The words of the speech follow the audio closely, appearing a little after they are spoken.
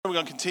We're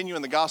going to continue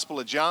in the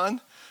Gospel of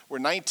John. We're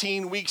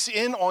 19 weeks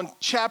in on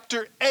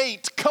chapter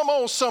 8. Come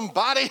on,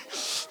 somebody.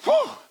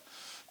 Whew.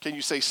 Can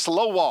you say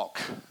slow walk?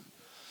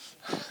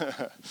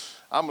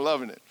 I'm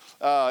loving it.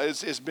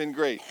 It's been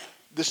great.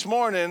 This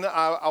morning,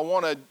 I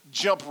want to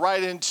jump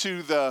right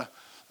into the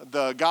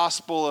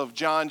Gospel of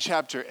John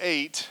chapter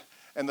 8.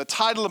 And the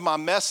title of my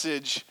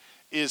message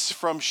is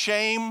From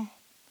Shame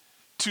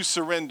to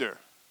Surrender.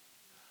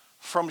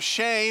 From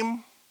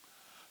shame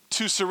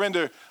to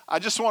surrender. I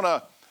just want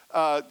to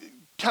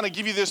kind of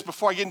give you this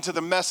before I get into the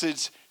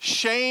message.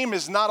 Shame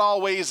is not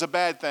always a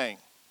bad thing.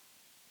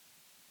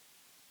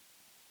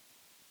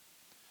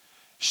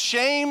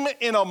 Shame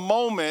in a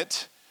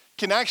moment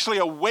can actually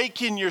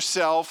awaken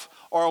yourself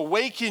or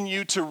awaken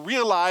you to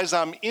realize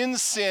I'm in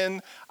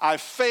sin, I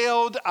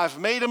failed, I've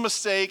made a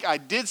mistake, I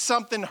did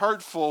something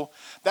hurtful.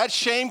 That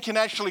shame can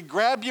actually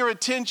grab your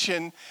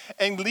attention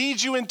and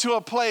lead you into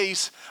a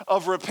place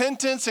of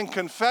repentance and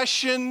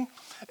confession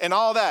and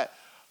all that.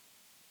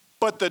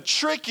 But the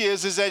trick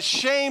is that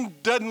shame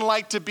doesn't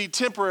like to be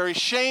temporary.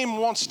 Shame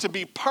wants to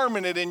be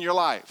permanent in your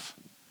life.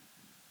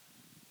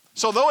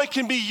 So though it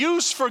can be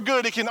used for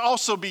good, it can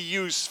also be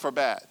used for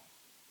bad.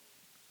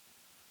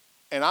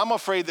 And I'm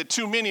afraid that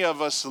too many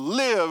of us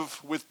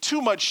live with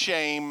too much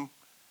shame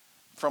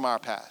from our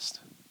past.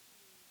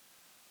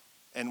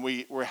 And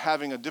we're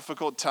having a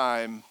difficult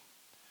time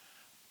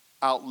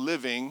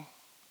outliving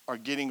or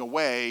getting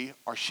away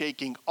or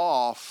shaking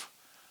off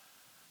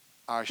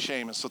our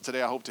shame. And so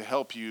today I hope to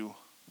help you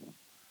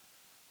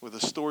with a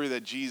story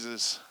that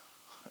Jesus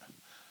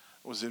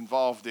was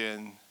involved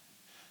in.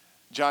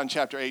 John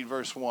chapter 8,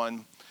 verse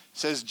 1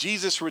 says,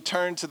 Jesus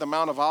returned to the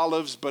Mount of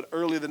Olives, but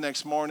early the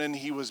next morning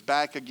he was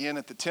back again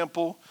at the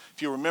temple.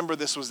 If you remember,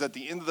 this was at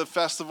the end of the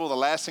festival, the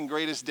last and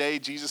greatest day.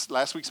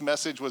 Last week's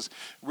message was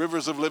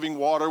rivers of living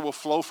water will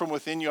flow from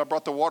within you. I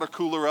brought the water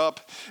cooler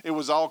up. It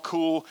was all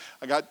cool.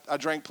 I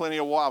drank plenty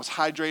of water. I was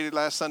hydrated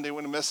last Sunday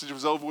when the message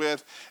was over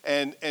with.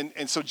 And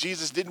so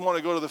Jesus didn't want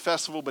to go to the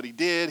festival, but he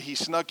did. He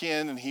snuck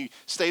in and he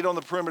stayed on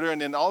the perimeter. And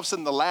then all of a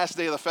sudden, the last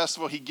day of the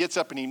festival, he gets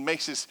up and he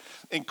makes this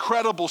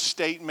incredible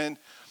statement.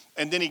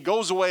 And then he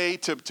goes away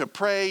to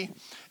pray,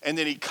 and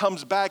then he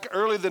comes back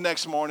early the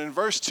next morning.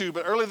 Verse 2,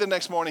 but early the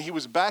next morning, he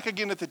was back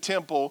again at the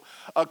temple.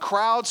 A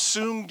crowd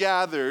soon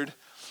gathered,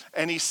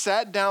 and he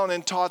sat down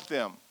and taught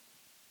them.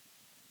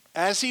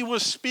 As he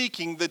was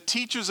speaking, the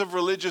teachers of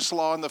religious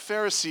law and the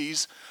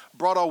Pharisees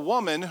brought a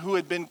woman who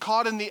had been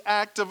caught in the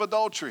act of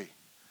adultery.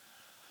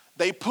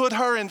 They put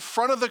her in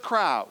front of the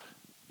crowd.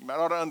 You might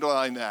ought to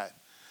underline that.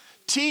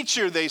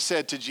 Teacher, they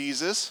said to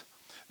Jesus,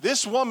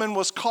 this woman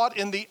was caught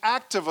in the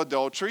act of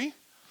adultery.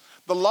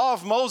 The law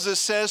of Moses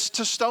says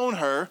to stone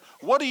her.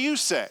 What do you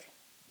say?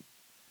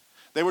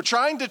 They were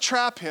trying to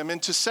trap him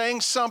into saying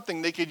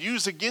something they could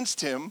use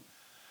against him,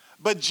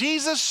 but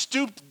Jesus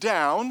stooped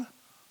down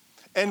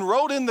and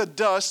wrote in the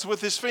dust with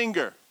his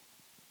finger.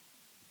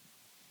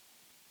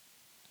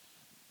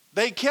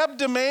 They kept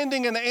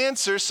demanding an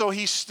answer, so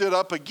he stood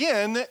up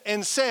again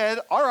and said,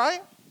 all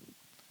right,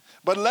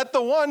 but let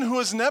the one who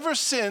has never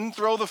sinned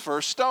throw the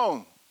first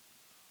stone.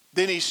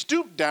 Then he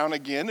stooped down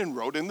again and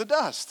wrote in the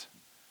dust.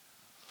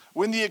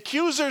 When the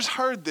accusers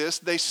heard this,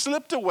 they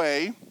slipped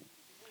away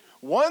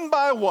one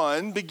by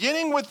one,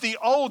 beginning with the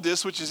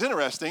oldest, which is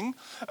interesting,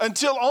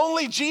 until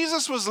only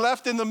Jesus was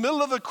left in the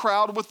middle of the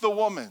crowd with the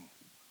woman.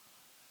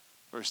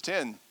 Verse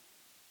 10.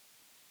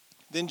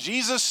 Then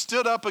Jesus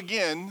stood up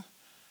again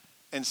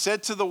and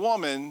said to the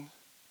woman,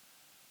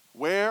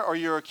 where are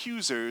your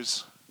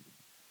accusers?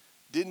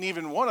 Didn't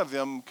even one of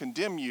them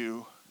condemn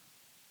you?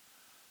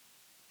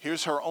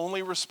 Here's her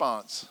only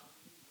response.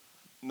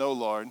 No,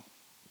 Lord.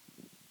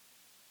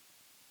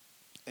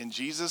 And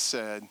Jesus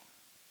said,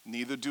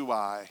 neither do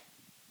I.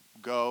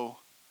 Go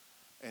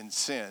and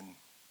sin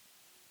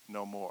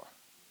no more.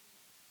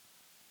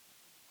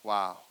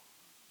 Wow.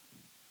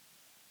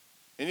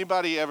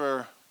 Anybody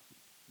ever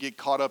get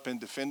caught up in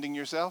defending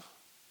yourself?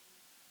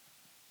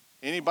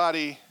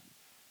 Anybody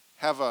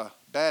have a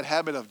bad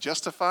habit of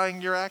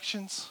justifying your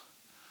actions?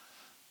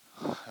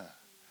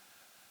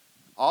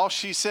 All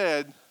she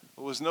said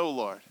was no,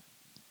 Lord.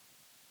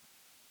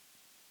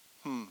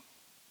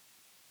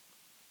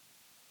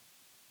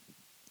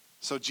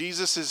 So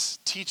Jesus is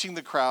teaching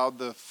the crowd.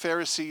 The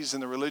Pharisees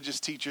and the religious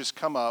teachers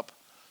come up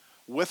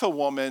with a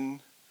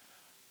woman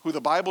who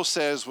the Bible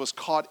says was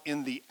caught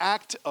in the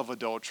act of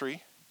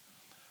adultery.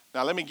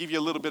 Now let me give you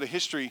a little bit of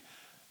history.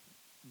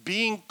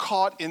 Being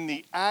caught in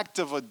the act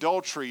of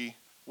adultery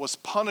was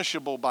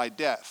punishable by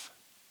death.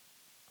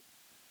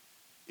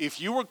 If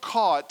you were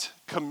caught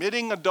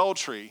committing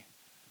adultery,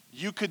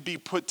 you could be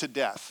put to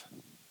death.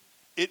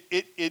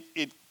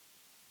 It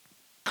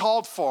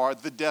called for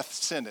the death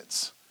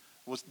sentence.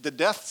 The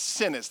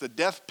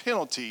death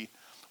penalty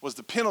was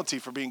the penalty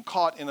for being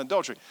caught in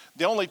adultery.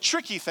 The only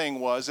tricky thing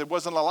was there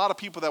wasn't a lot of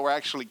people that were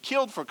actually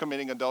killed for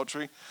committing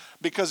adultery,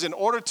 because in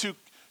order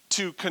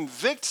to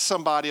convict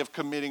somebody of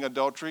committing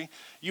adultery,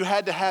 you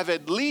had to have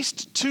at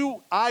least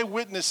 2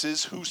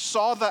 eyewitnesses who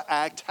saw the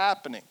act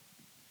happening.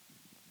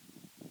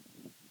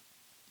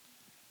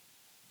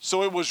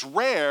 So it was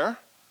rare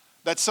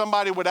that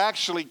somebody would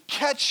actually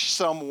catch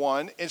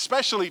someone,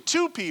 especially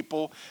two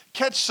people,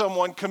 catch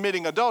someone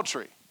committing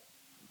adultery.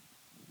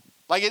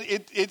 Like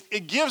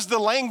it gives the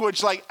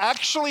language like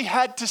actually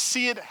had to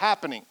see it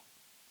happening.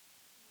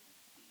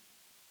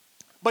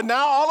 But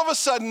now all of a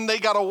sudden they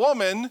got a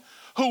woman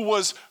who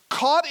was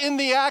caught in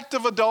the act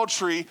of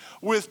adultery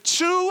with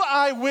two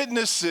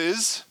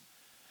eyewitnesses,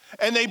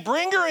 and they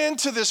bring her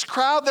into this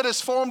crowd that has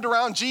formed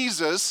around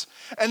Jesus,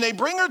 and they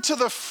bring her to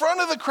the front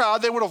of the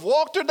crowd. They would have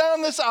walked her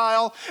down this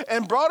aisle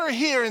and brought her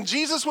here, and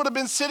Jesus would have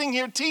been sitting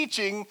here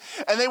teaching,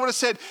 and they would have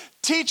said,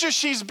 "Teacher,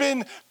 she's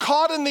been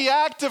caught in the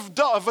act of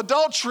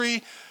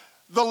adultery.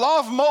 The law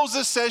of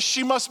Moses says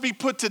she must be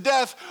put to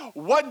death.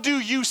 What do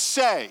you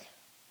say?"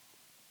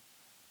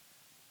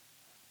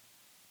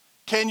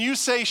 Can you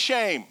say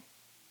shame?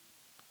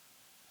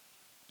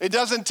 It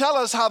doesn't tell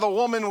us how the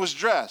woman was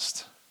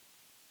dressed.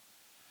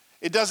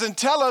 It doesn't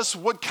tell us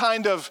what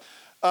kind of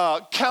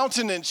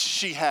countenance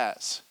she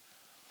has.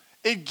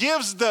 It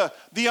gives the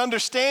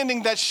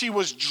understanding that she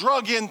was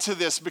drug into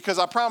this, because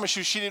I promise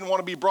you she didn't want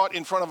to be brought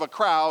in front of a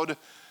crowd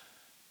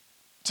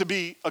to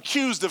be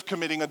accused of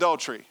committing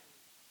adultery.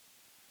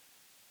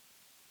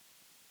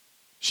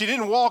 She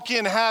didn't walk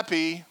in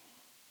happy.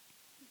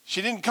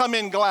 She didn't come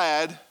in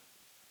glad.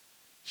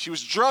 She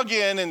was drug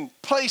in and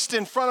placed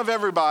in front of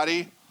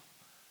everybody.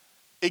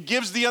 It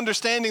gives the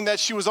understanding that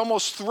she was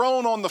almost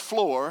thrown on the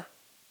floor.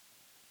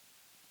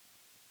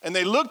 And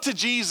they look to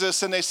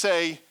Jesus and they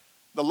say,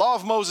 "The law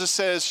of Moses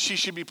says she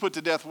should be put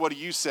to death. What do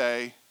you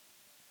say?"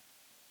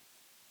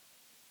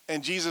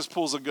 And Jesus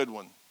pulls a good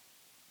one.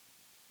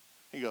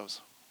 He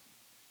goes,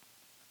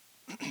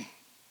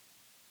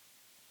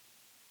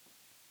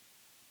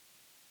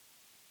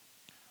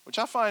 which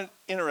I find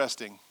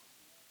interesting.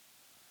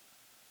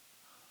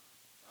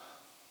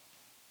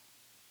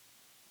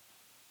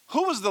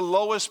 Who was the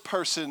lowest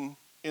person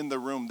in the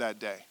room that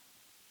day?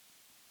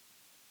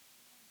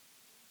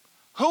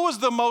 Who was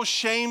the most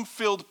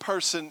shame-filled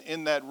person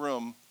in that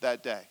room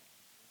that day?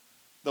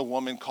 The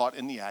woman caught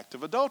in the act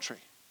of adultery.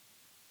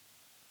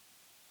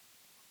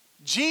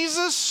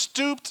 Jesus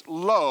stooped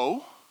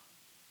low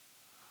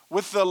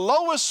with the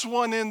lowest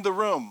one in the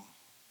room,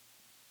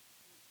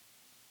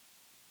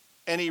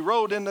 and he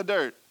rolled in the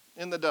dirt,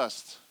 in the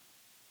dust.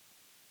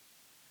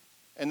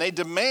 And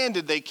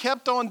they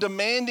kept on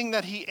demanding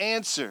that he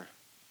answer.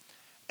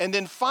 And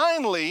then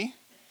finally,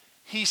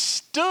 he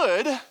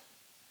stood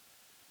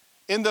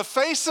in the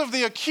face of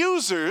the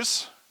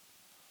accusers,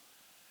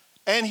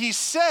 and he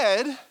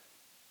said,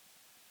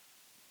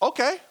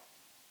 "Okay,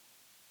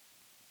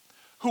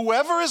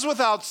 whoever is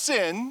without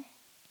sin,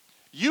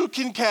 you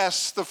can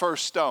cast the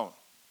first stone."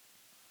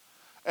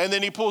 And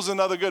then he pulls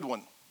another good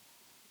one.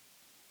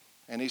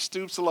 And he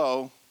stoops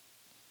low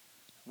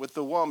with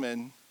the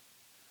woman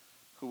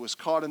who was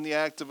caught in the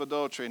act of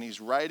adultery, and he's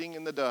writing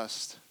in the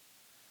dust.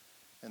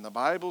 And the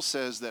Bible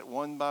says that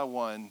one by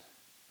one,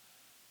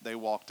 they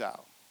walked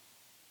out.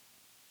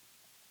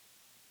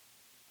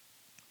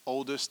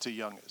 Oldest to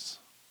youngest.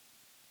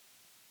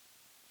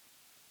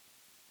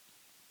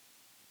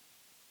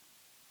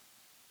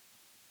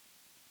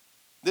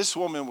 This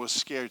woman was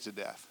scared to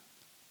death.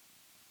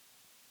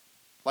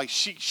 Like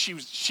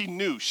she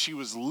knew she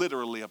was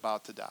literally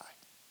about to die.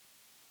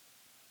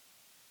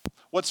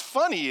 What's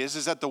funny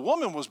is that the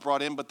woman was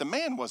brought in, but the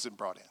man wasn't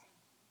brought in.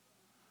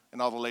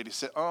 And all the ladies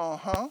said,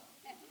 "Uh-huh.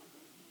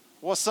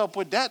 What's up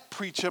with that,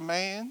 preacher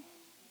man?"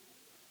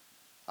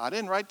 I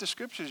didn't write the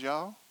scriptures,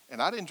 y'all.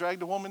 And I didn't drag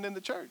the woman in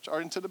the church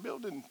or into the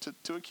building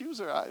to accuse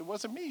her. It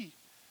wasn't me.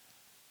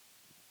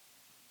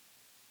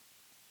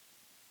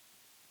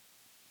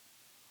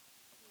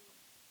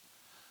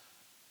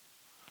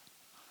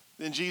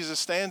 Then Jesus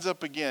stands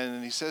up again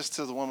and he says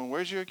to the woman,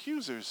 "Where's your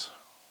accusers?"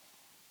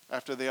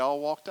 After they all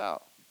walked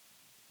out.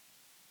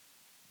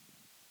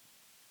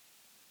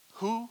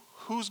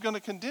 Who's going to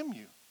condemn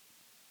you?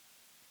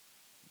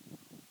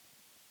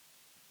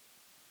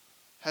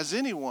 Has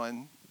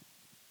anyone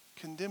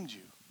condemned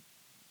you?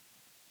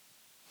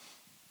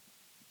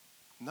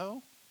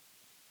 No.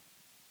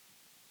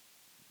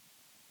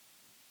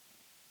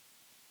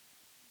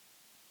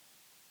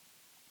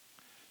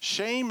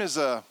 Shame is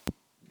a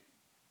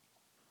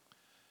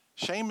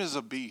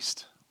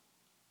beast.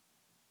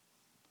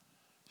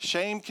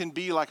 Shame can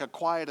be like a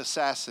quiet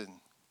assassin.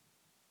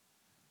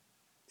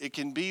 It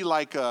can be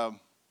like a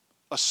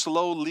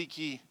slow,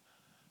 leaky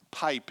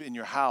pipe in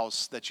your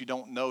house that you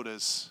don't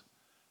notice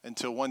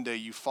until one day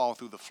you fall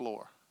through the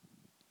floor.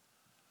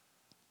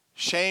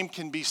 Shame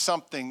can be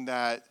something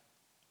that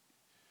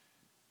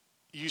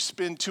you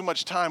spend too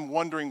much time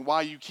wondering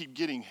why you keep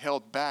getting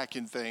held back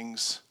in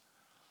things.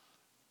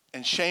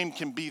 And shame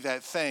can be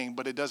that thing,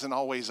 but it doesn't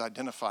always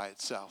identify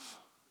itself.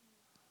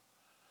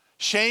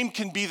 Shame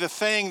can be the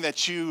thing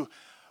that you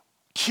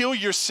kill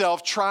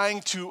yourself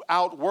trying to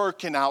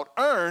outwork and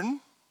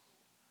out-earn.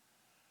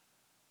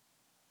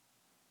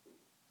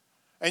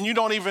 And you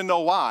don't even know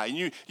why.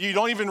 You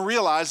don't even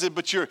realize it,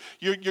 but you're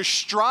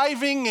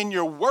striving and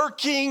you're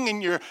working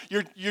and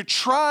you're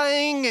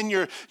trying and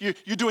you're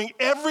doing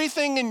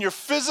everything in your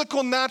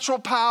physical natural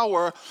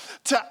power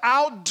to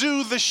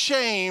outdo the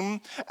shame,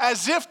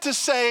 as if to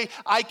say,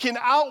 I can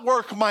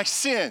outwork my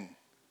sin.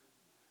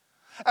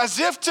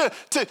 As if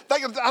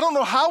like, I don't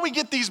know how we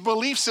get these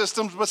belief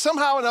systems, but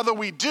somehow or another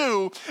we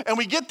do, and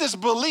we get this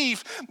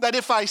belief that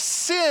if I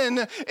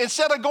sin,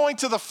 instead of going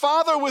to the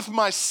Father with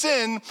my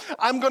sin,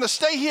 I'm going to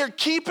stay here,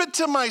 keep it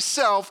to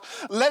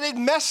myself, let it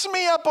mess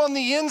me up on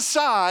the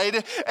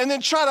inside, and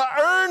then try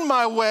to earn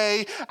my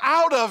way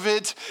out of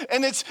it.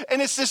 And it's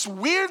this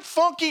weird,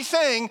 funky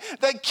thing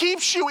that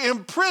keeps you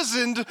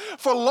imprisoned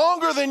for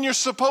longer than you're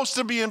supposed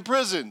to be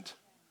imprisoned.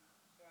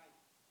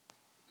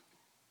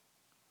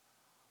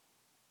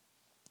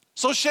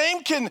 So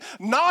shame can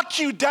knock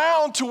you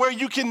down to where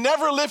you can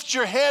never lift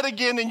your head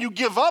again and you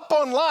give up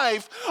on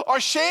life, or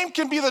shame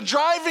can be the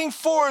driving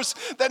force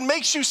that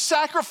makes you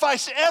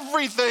sacrifice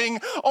everything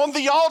on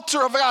the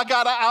altar of, I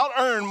gotta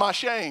out-earn my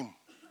shame.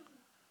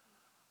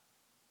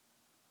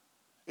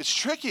 It's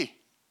tricky.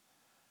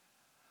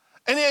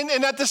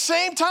 And at the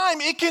same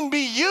time, it can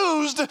be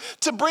used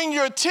to bring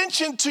your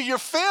attention to your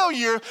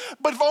failure,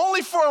 but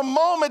only for a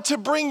moment, to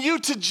bring you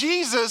to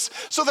Jesus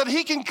so that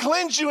he can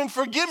cleanse you and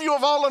forgive you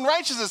of all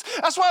unrighteousness.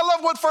 That's why I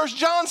love what 1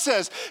 John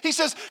says. He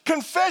says,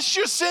 confess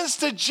your sins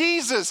to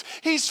Jesus.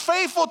 He's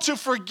faithful to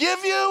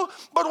forgive you,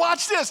 but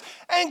watch this,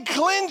 and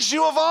cleanse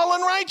you of all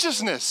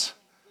unrighteousness.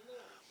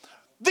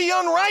 The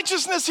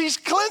unrighteousness he's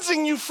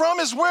cleansing you from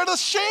is where the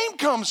shame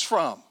comes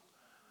from.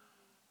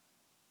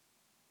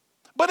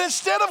 But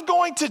instead of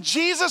going to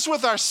Jesus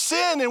with our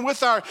sin and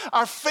with our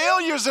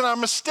failures and our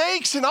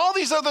mistakes and all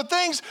these other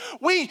things,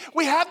 we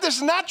have this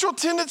natural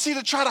tendency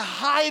to try to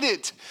hide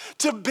it,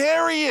 to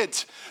bury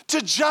it, to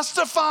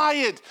justify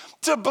it,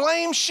 to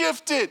blame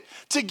shift it,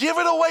 to give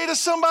it away to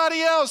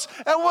somebody else.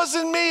 It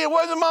wasn't me. It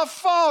wasn't my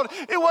fault.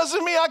 It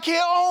wasn't me. I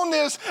can't own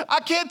this.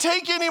 I can't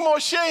take any more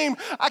shame.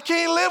 I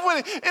can't live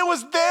with it. It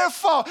was their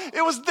fault.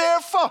 It was their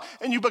fault.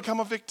 And you become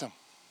a victim.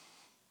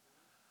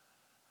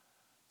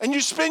 And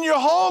you spend your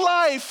whole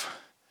life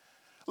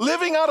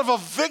living out of a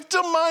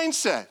victim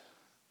mindset.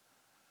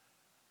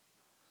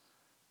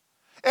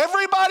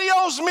 Everybody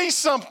owes me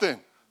something.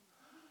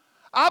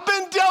 I've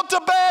been dealt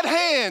a bad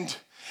hand.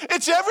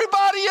 It's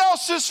everybody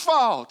else's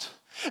fault.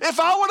 If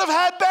I would have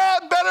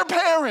had better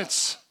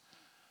parents.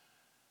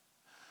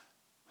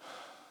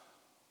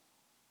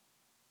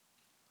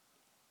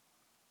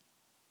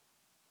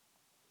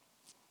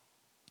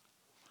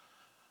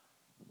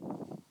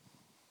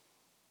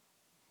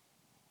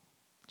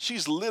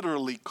 She's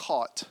literally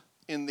caught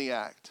in the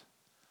act.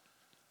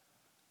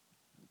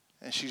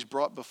 And she's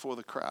brought before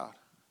the crowd.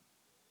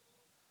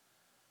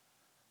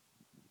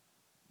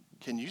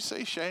 Can you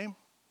say shame?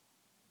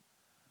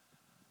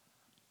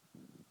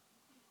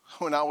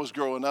 When I was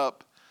growing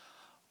up,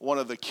 one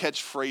of the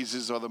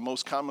catchphrases or the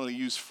most commonly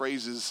used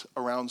phrases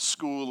around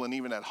school and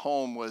even at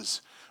home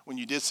was when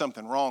you did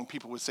something wrong,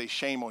 people would say,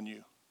 shame on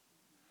you.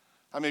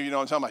 How many of you know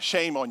what I'm talking about?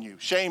 Shame on you,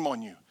 shame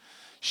on you.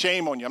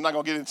 Shame on you. I'm not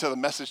going to get into the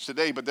message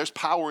today, but there's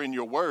power in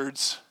your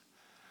words,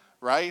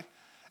 right?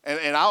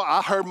 And I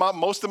heard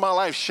most of my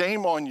life,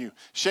 shame on you.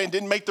 Shame,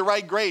 didn't make the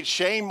right grade.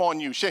 Shame on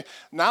you. Shame.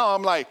 Now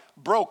I'm like,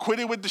 bro, quit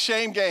it with the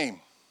shame game.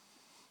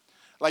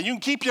 Like, you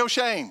can keep your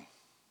shame.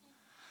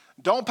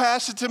 Don't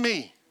pass it to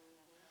me.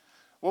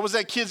 What was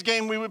that kids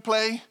game we would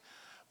play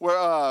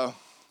where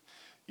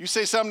you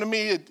say something to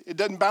me, it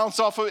doesn't bounce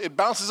off of, it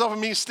bounces off of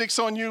me, sticks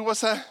on you.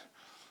 What's that?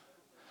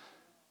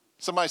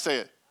 Somebody say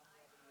it.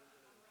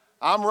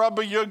 I'm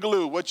rubber, you're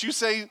glue. What you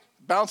say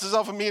bounces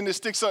off of me and it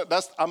sticks up.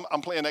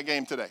 I'm playing that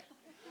game today.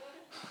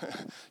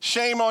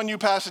 Shame on you,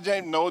 Pastor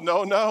James.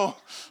 No.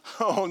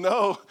 Oh,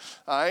 no.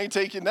 I ain't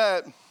taking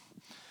that.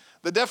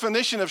 The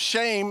definition of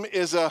shame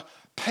is a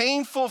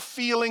painful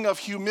feeling of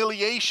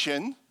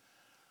humiliation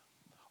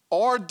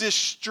or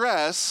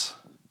distress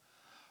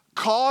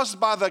caused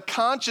by the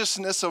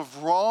consciousness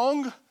of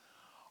wrong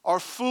or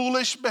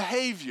foolish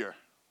behavior.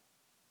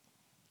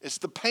 It's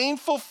the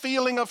painful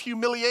feeling of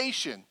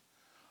humiliation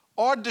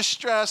or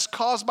distress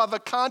caused by the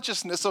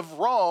consciousness of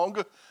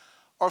wrong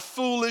or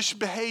foolish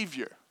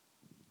behavior.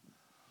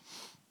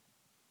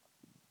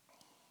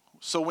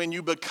 So when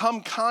you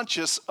become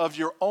conscious of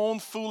your own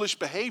foolish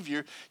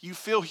behavior, you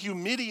feel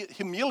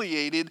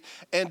humiliated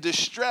and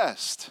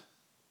distressed.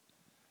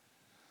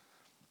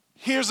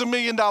 Here's $1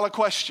 million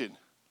question.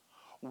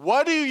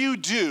 What do you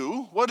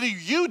do? What do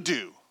you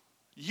do?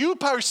 You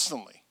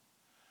personally.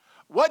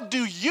 What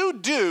do you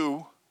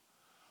do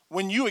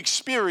when you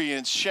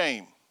experience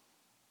shame?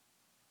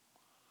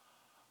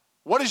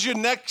 What is your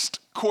next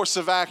course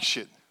of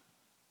action?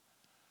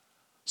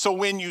 So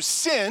when you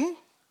sin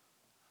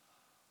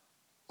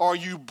or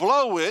you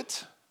blow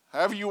it,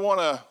 however you want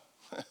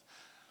to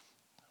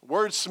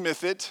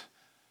wordsmith it,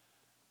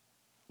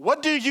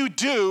 what do you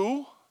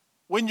do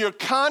when your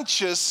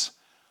conscience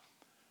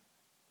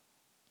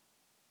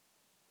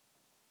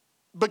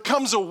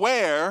becomes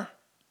aware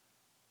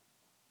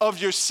of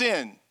your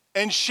sin?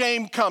 and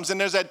shame comes. And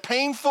there's that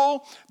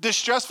painful,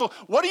 distressful.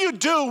 What do you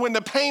do when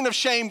the pain of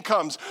shame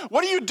comes?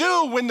 What do you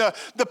do when the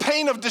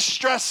pain of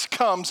distress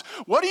comes?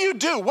 What do you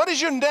do? What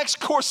is your next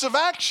course of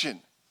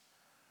action?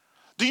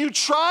 Do you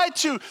try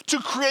to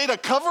create a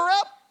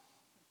cover-up?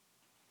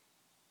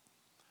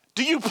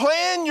 Do you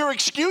plan your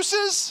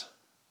excuses?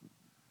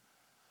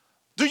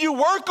 Do you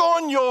work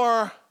on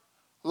your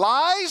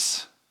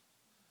lies?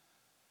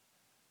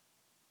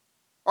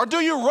 Or do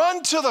you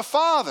run to the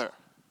Father?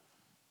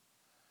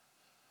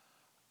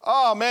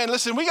 Oh man,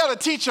 listen, we got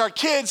to teach our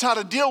kids how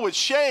to deal with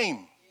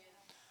shame.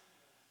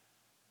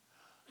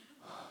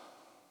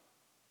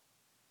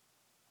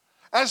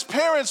 As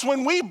parents,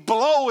 when we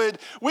blow it,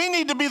 we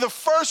need to be the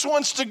first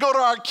ones to go to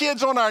our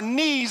kids on our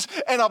knees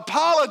and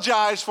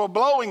apologize for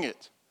blowing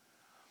it.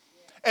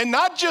 And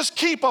not just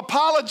keep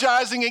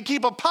apologizing,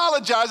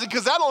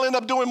 because that'll end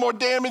up doing more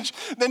damage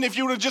than if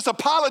you would have just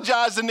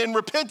apologized and then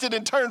repented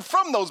and turned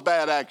from those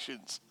bad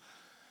actions.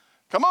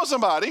 Come on,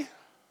 somebody.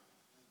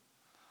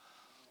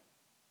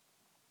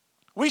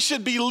 We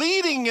should be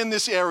leading in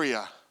this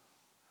area.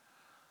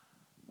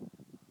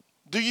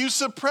 Do you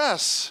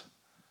suppress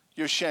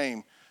your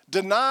shame?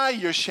 Deny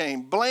your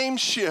shame? Blame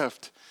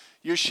shift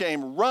your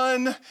shame?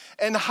 Run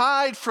and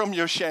hide from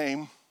your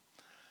shame?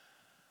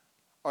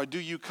 Or do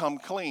you come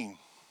clean?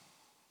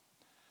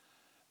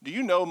 Do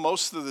you know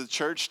most of the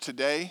church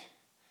today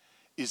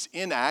is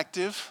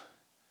inactive?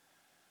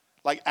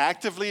 Like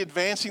actively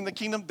advancing the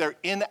kingdom? They're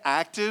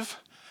inactive,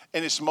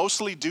 and it's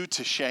mostly due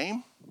to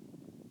shame.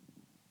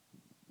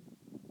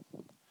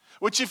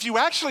 Which if you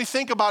actually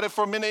think about it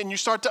for a minute and you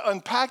start to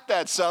unpack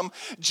that some,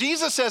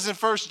 Jesus says in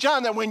 1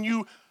 John that when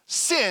you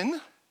sin,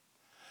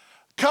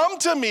 come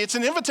to me, it's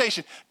an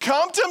invitation,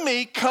 come to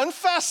me,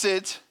 confess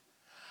it,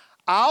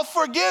 I'll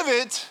forgive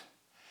it,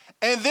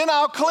 and then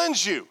I'll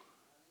cleanse you.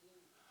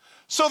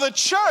 So the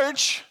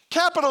church,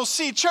 capital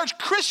C, church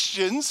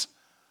Christians,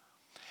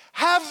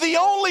 have the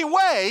only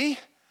way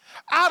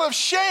out of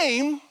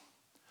shame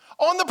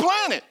on the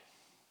planet.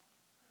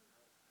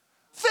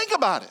 Think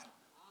about it.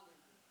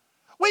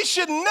 We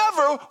should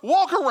never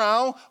walk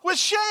around with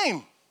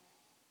shame.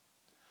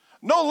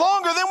 No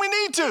longer than we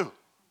need to.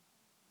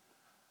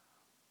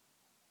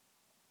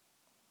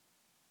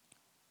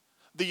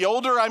 The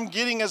older I'm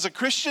getting as a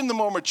Christian, the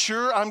more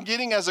mature I'm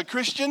getting as a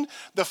Christian,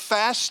 the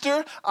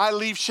faster I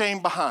leave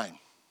shame behind.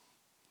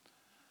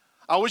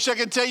 I wish I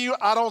could tell you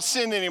I don't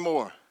sin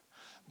anymore.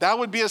 That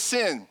would be a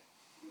sin.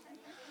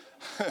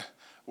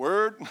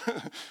 Word.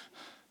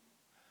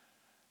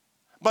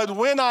 But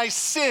when I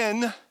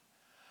sin,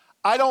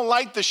 I don't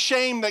like the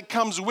shame that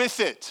comes with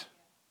it.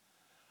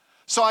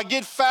 So I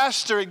get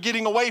faster at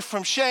getting away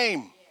from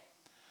shame.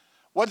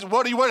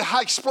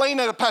 Explain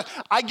that.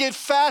 I get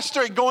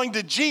faster at going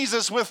to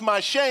Jesus with my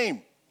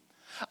shame.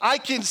 I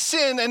can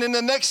sin and in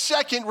the next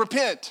second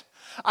repent.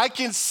 I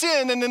can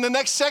sin and in the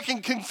next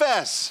second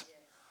confess.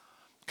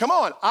 Come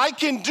on, I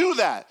can do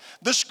that.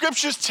 The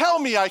scriptures tell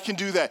me I can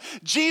do that.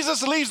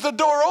 Jesus leaves the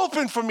door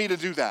open for me to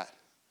do that.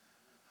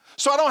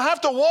 So I don't have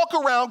to walk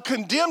around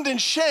condemned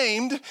and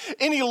shamed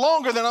any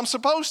longer than I'm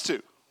supposed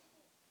to.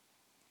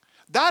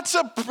 That's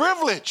a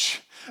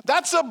privilege.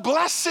 That's a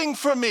blessing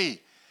for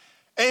me.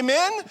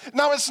 Amen?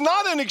 Now, it's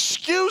not an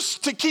excuse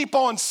to keep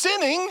on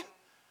sinning.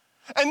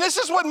 And this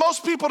is what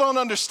most people don't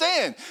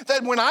understand,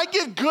 that when I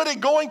get good at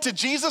going to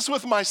Jesus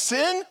with my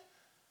sin,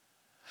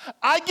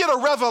 I get a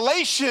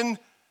revelation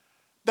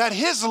that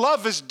his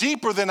love is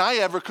deeper than I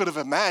ever could have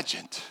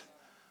imagined.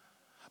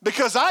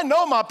 Because I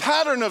know my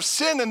pattern of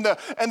sin and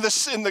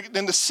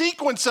the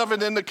sequence of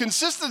it and the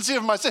consistency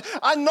of my sin.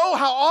 I know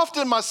how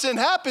often my sin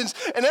happens.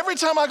 And every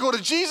time I go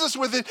to Jesus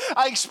with it,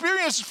 I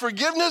experience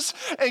forgiveness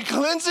and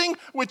cleansing,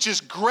 which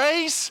is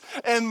grace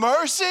and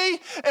mercy.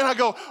 And I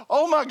go,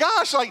 oh my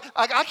gosh, like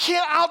I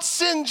can't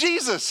out-sin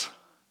Jesus.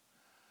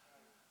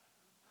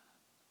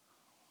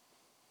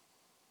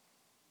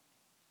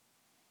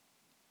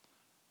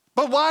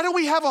 But why do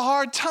we have a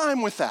hard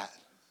time with that?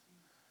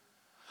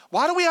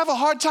 Why do we have a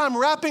hard time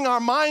wrapping our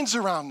minds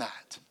around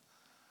that?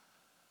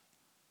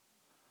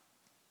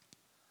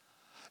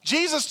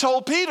 Jesus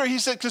told Peter, he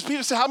said, because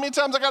Peter said, how many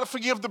times I got to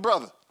forgive the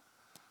brother?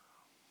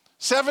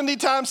 70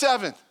 times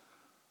 7.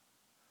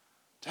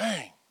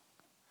 Dang.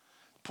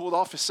 Pulled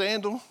off his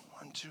sandal.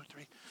 1, 2,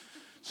 3.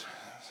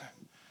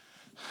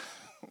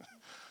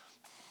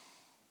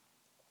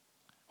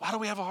 Why do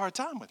we have a hard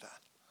time with that?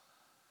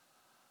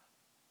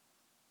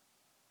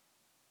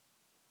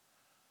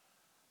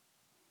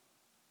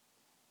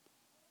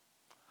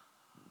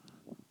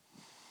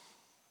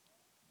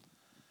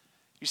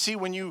 You see,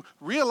 when you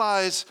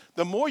realize,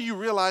 the more you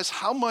realize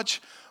how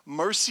much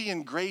mercy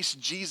and grace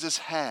Jesus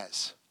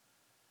has,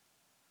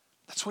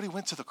 that's what he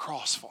went to the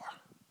cross for.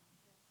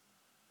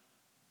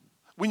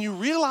 When you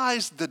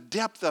realize the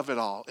depth of it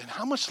all and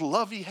how much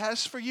love he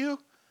has for you,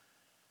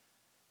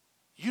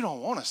 you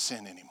don't want to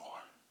sin anymore.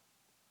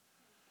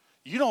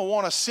 You don't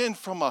want to sin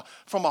from a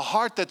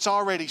heart that's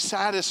already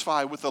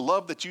satisfied with the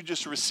love that you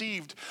just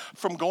received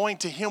from going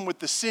to him with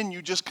the sin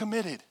you just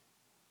committed.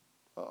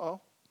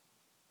 Uh-oh.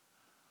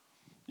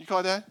 You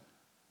caught that?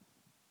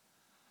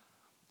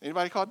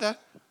 Anybody caught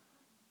that?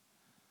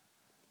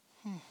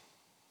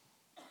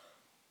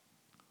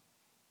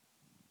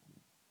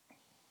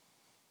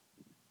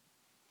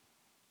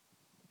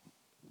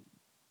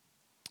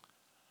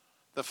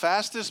 The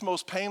fastest,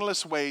 most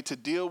painless way to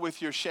deal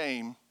with your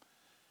shame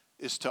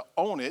is to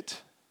own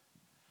it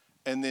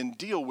and then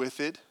deal with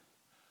it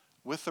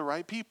with the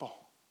right people.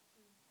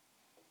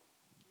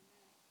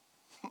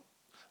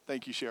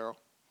 Thank you, Cheryl.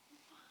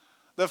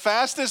 The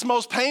fastest,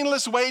 most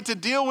painless way to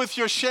deal with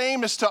your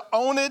shame is to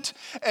own it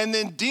and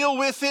then deal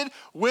with it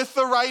with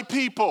the right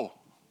people.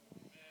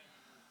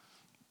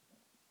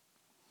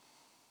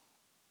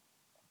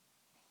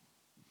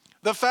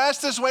 The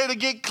fastest way to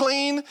get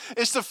clean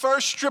is to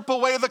first strip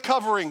away the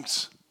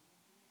coverings.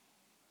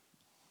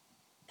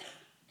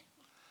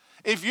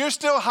 If you're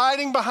still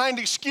hiding behind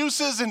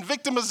excuses and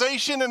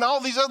victimization and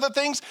all these other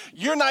things,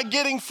 you're not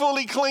getting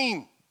fully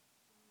clean.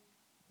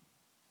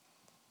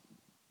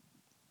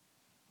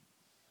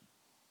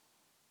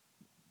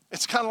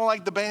 It's kind of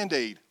like the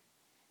Band-Aid.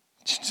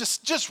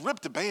 Just rip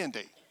the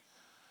Band-Aid.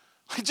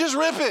 Just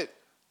rip it.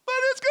 But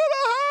it's going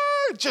to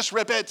hurt. Just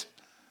rip it.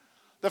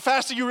 The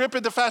faster you rip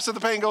it, the faster the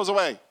pain goes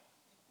away.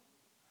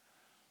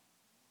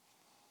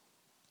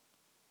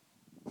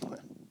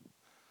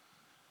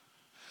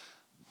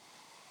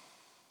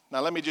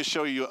 Now let me just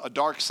show you a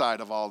dark side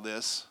of all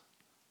this,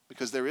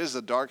 because there is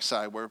a dark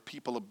side where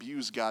people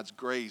abuse God's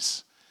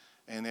grace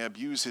and they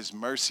abuse his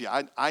mercy.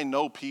 I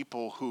know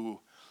people who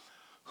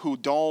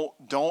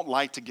don't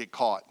like to get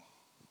caught.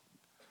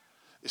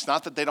 It's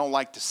not that they don't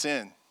like to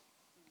sin.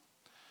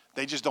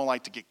 They just don't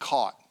like to get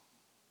caught.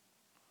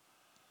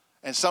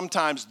 And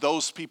sometimes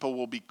those people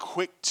will be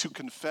quick to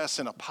confess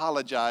and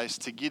apologize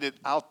to get it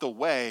out the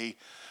way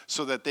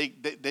so that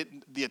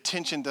the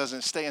attention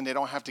doesn't stay and they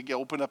don't have to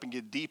open up and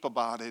get deep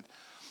about it.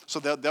 So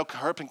they'll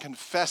hurry up and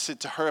confess it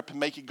to hurry up and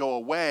make it go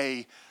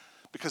away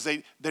because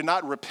they're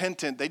not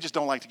repentant. They just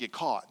don't like to get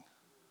caught.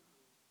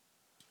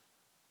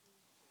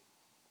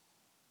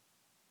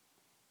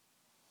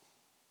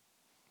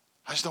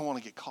 I just don't want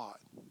to get caught.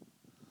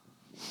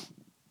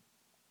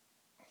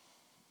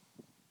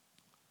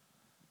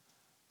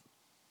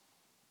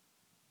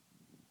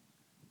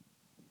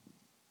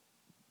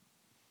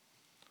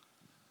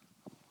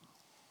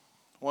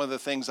 One of the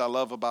things I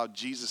love about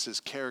Jesus'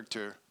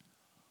 character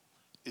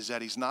is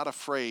that he's not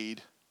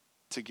afraid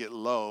to get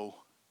low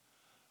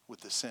with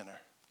the sinner.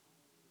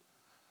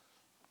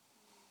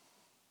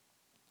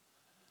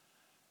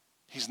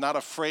 He's not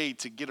afraid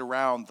to get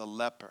around the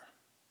leper.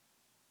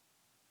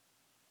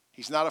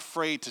 He's not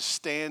afraid to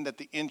stand at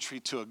the entry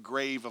to a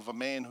grave of a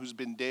man who's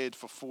been dead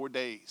for 4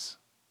 days.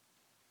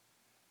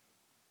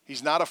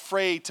 He's not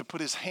afraid to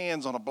put his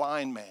hands on a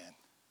blind man.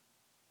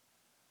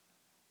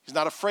 He's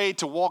not afraid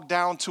to walk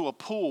down to a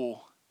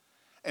pool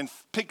and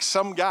pick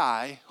some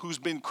guy who's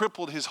been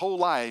crippled his whole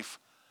life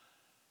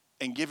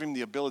and give him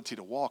the ability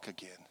to walk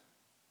again.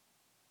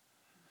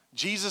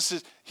 Jesus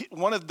is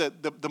one of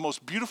the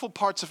most beautiful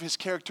parts of his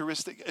character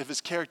is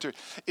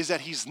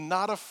that he's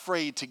not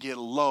afraid to get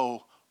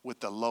low with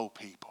the low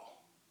people.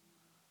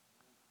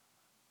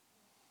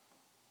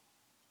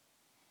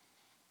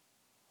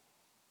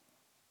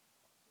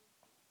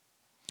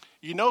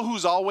 You know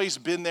who's always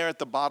been there at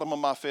the bottom of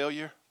my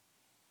failure?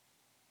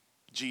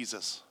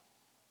 Jesus.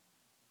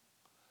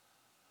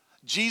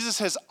 Jesus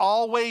has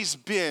always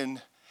been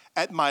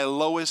at my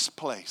lowest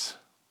place.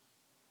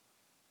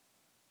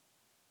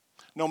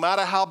 No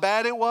matter how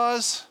bad it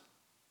was,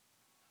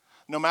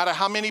 no matter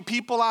how many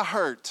people I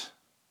hurt,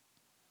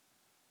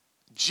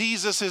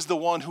 Jesus is the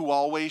one who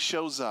always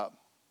shows up.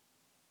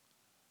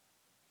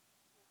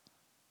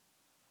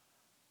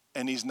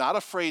 And he's not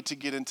afraid to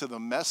get into the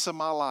mess of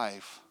my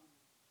life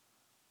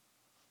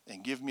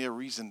and give me a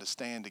reason to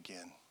stand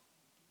again.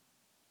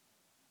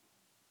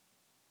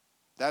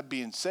 That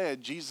being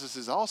said, Jesus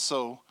is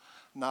also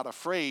not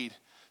afraid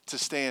to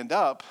stand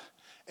up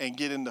and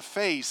get in the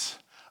face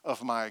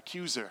of my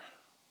accuser.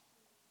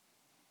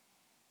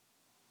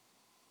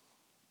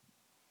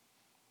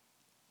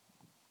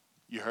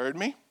 You heard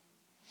me?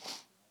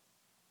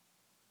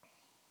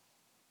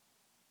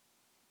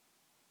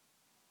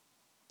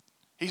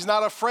 He's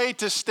not afraid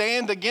to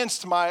stand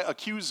against my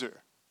accuser.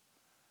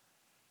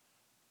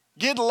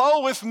 Get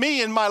low with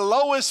me in my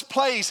lowest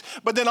place,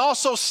 but then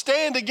also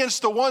stand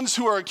against the ones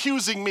who are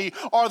accusing me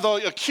or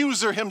the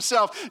accuser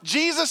himself.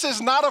 Jesus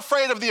is not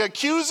afraid of the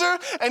accuser,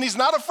 and he's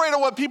not afraid of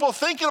what people are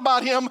thinking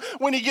about him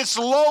when he gets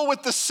low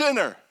with the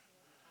sinner.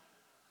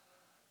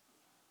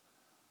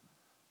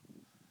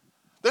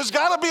 There's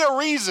got to be a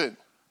reason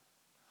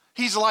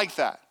he's like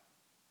that.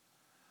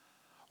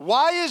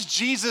 Why is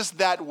Jesus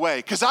that way?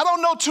 Because I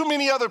don't know too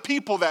many other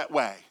people that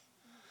way.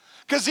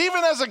 Because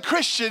even as a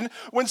Christian,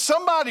 when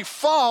somebody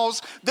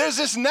falls, there's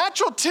this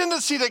natural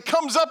tendency that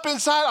comes up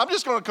inside. I'm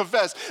just going to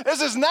confess. There's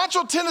this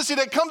natural tendency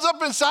that comes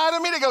up inside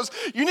of me that goes,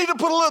 you need to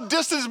put a little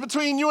distance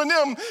between you and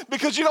them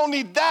because you don't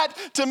need that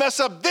to mess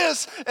up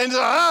this.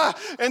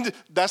 And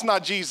that's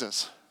not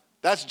Jesus.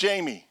 That's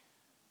Jamie.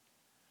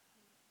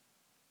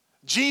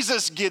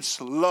 Jesus gets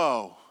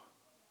low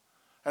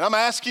And I'm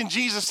asking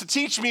Jesus to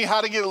teach me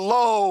how to get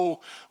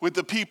low with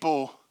the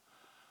people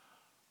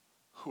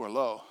who are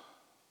low.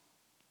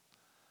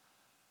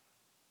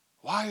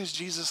 Why is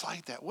Jesus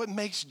like that? What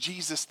makes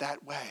Jesus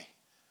that way?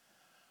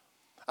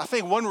 I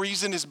think one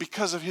reason is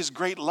because of his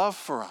great love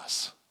for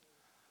us.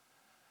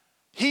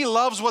 He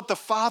loves what the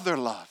Father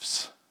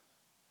loves.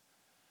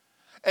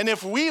 And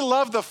if we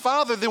love the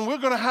Father, then we're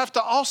going to have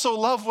to also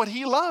love what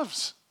he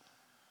loves.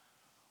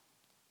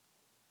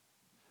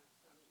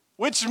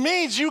 Which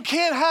means you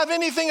can't have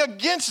anything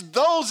against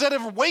those that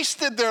have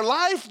wasted their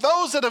life,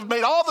 those that have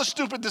made all the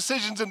stupid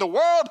decisions in the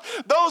world,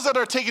 those that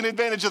are taking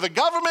advantage of the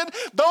government,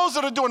 those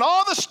that are doing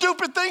all the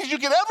stupid things you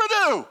could ever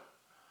do.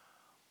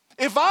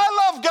 If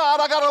I love God,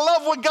 I got to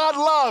love what God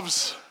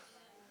loves.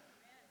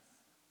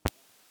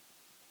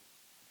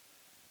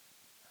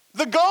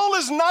 The goal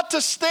is not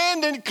to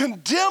stand and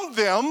condemn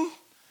them.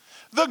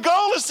 The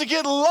goal is to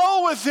get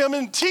low with them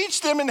and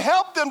teach them and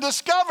help them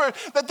discover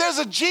that there's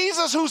a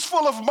Jesus who's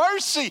full of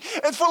mercy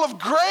and full of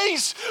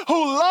grace,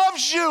 who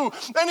loves you,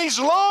 and he's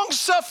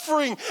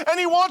long-suffering, and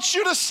he wants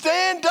you to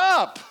stand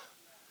up.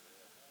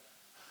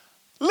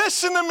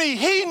 Listen to me.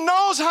 He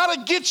knows how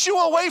to get you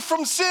away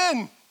from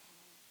sin.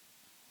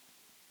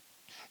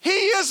 He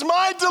is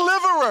my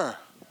deliverer.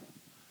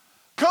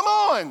 Come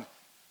on.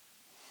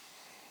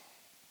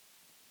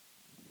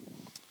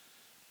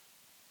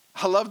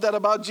 I love that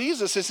about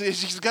Jesus.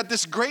 He's got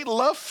this great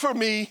love for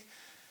me,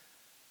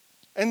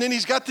 and then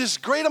he's got this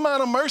great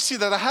amount of mercy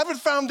that I haven't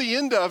found the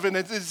end of, and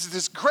it's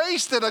this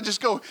grace that I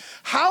just go,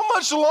 how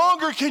much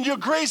longer can your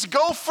grace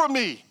go for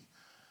me?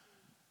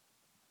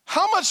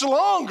 How much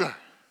longer?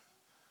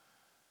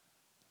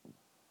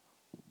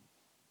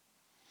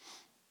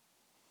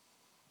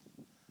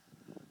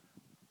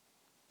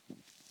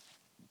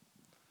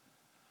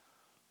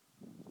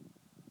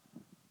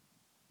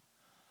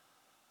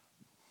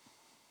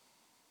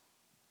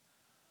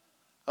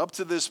 Up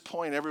to this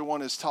point,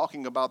 everyone is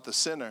talking about the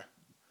sinner.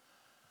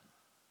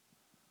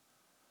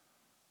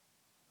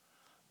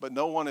 But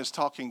no one is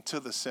talking to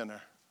the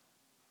sinner.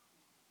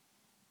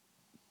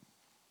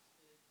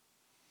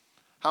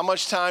 How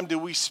much time do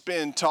we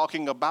spend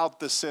talking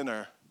about the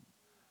sinner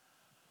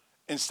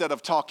instead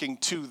of talking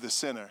to the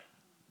sinner?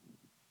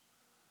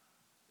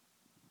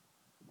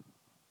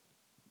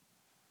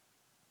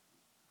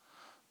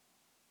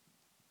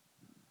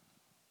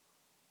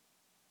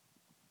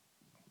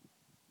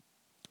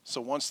 So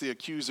once the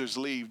accusers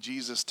leave,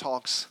 Jesus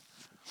talks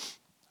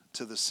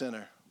to the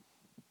sinner.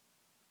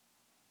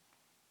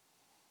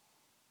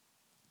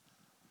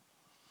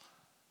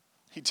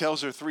 He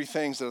tells her three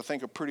things that I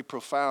think are pretty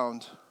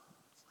profound.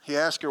 He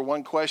asks her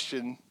one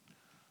question: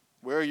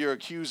 where are your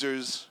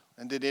accusers?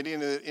 And did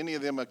any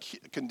of them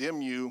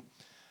condemn you?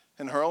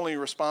 And her only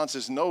response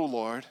is, no,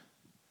 Lord.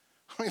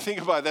 When you think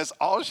about it, that's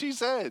all she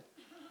said.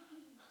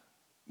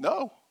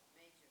 No.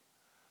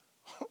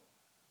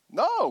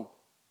 No.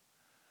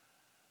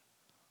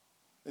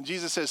 And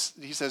Jesus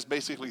says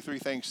basically three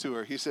things to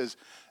her. He says,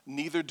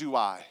 neither do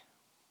I.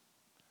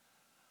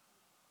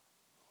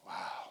 Wow.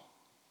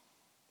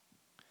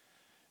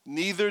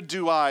 Neither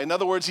do I. In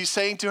other words, he's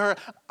saying to her,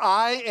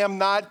 I am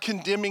not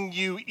condemning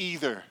you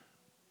either.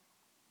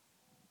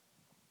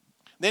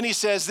 Then he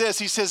says this,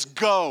 he says,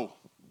 go.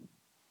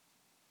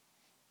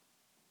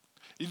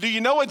 Do you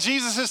know what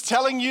Jesus is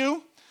telling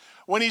you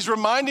when he's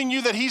reminding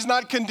you that he's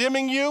not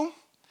condemning you?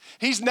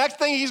 Next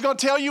thing he's going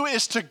to tell you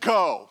is to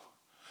go.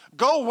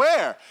 Go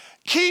where?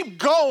 Keep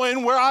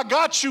going where I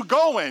got you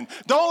going.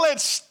 Don't let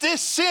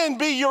sin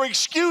be your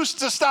excuse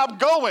to stop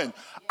going.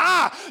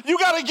 You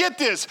got to get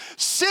this.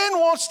 Sin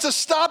wants to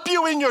stop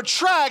you in your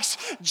tracks.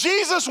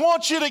 Jesus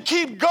wants you to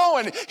keep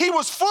going. He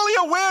was fully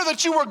aware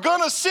that you were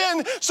going to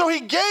sin, so he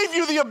gave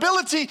you the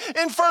ability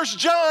in 1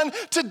 John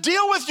to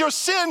deal with your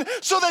sin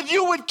so that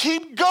you would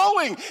keep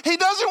going. He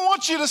doesn't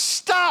want you to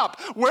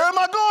stop. Where am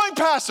I going,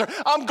 Pastor?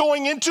 I'm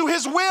going into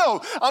his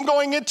will. I'm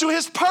going into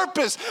his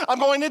purpose. I'm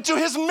going into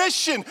his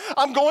mission.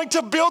 I'm going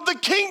to build the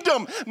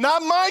kingdom,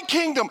 not my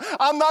kingdom.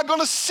 I'm not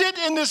going to sit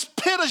in this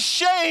pit of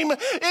shame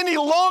any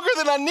longer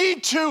than I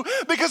need to,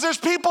 because there's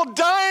people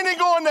dying and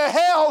going to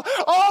hell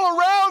all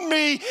around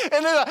me,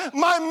 and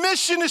my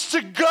mission is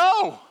to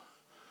go.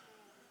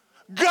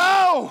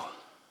 Go.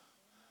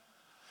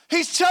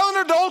 He's telling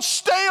her, don't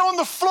stay on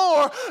the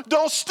floor.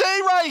 Don't stay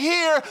right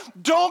here.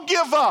 Don't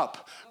give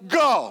up.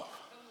 Go.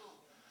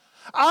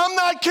 I'm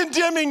not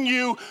condemning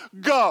you.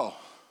 Go.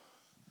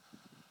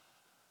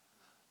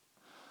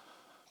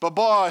 But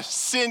boy,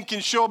 sin can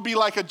sure be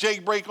like a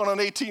Jake brake on an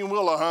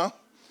 18-wheeler, huh?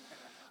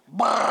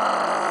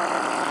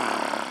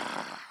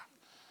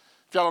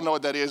 If y'all don't know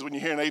what that is, when you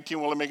hear an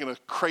 18-wheeler making a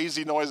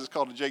crazy noise, it's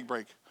called a Jake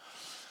brake.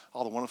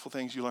 All the wonderful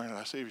things you learn at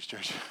our Savior's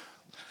Church.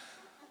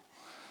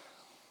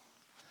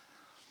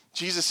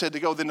 Jesus said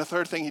to go. Then the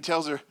third thing he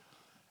tells her,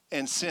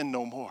 and sin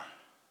no more.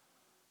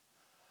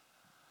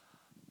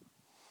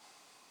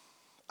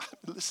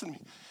 Listen to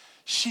me.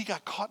 She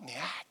got caught in the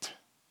act.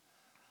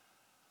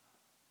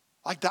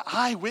 Like the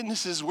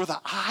eyewitnesses were the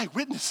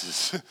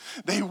eyewitnesses.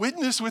 They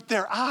witnessed with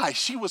their eyes.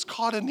 She was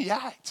caught in the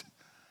act.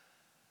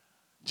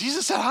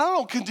 Jesus said, I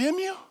don't condemn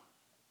you.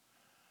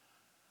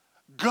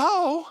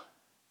 Go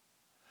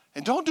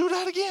and don't do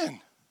that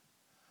again.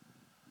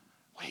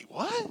 Wait,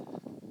 what?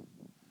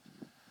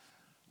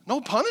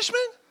 No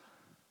punishment?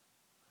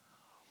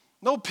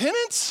 No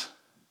penance?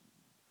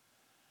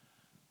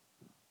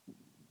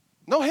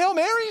 No Hail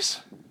Marys?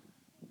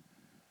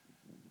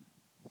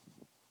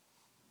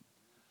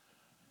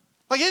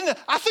 Like,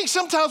 I think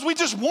sometimes we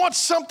just want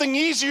something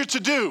easier to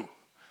do.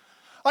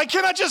 Like,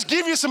 can I just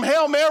give you some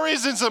Hail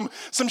Marys and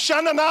some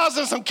Shananas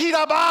and some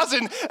Kitabas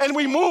and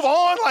we move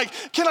on? Like,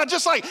 can I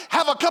just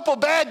have a couple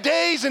bad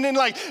days and then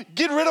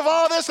get rid of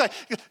all this? Like,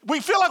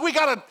 we feel like we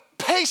got to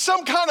pay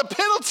some kind of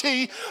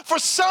penalty for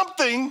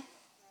something.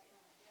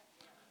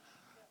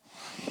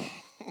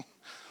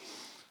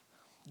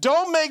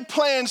 Don't make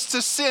plans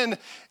to sin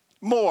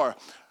more.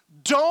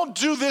 Don't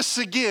do this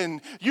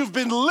again. You've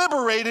been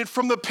liberated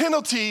from the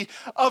penalty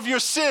of your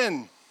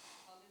sin.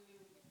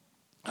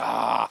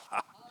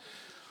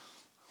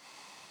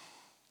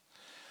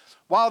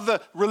 While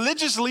the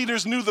religious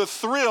leaders knew the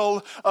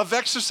thrill of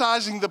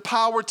exercising the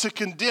power to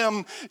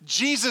condemn,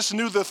 Jesus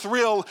knew the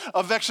thrill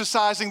of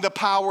exercising the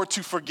power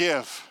to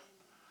forgive.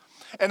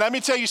 And let me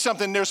tell you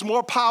something, there's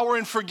more power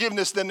in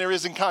forgiveness than there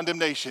is in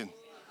condemnation.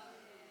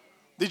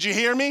 Did you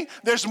hear me?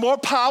 There's more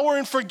power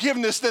in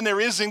forgiveness than there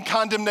is in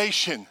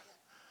condemnation.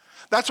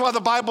 That's why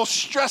the Bible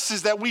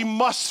stresses that we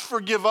must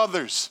forgive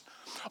others,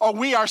 or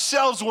we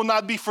ourselves will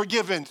not be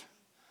forgiven.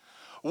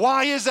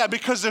 Why is that?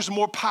 Because there's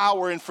more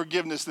power in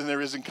forgiveness than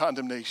there is in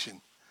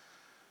condemnation.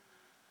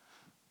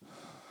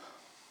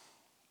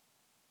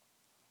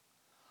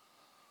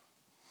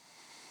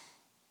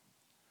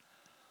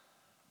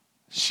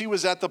 She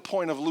was at the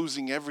point of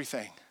losing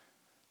everything,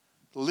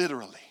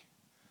 literally,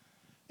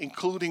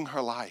 including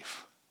her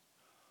life.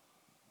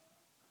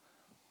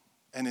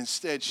 And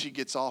instead, she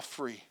gets off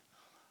free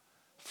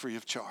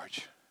of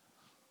charge.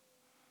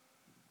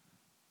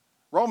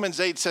 Romans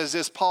 8 says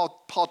this,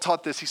 Paul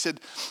taught this. He said,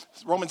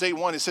 Romans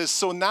 8:1, it says,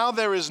 so now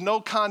there is no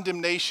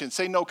condemnation.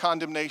 Say no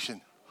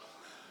condemnation.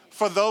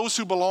 For those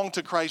who belong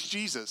to Christ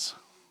Jesus.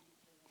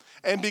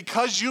 And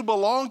because you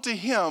belong to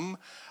him,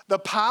 the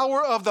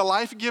power of the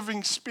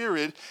life-giving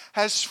Spirit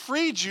has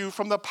freed you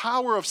from the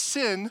power of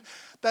sin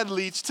that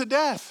leads to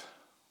death.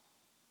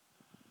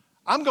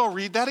 I'm going to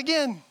read that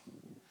again,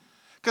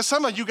 because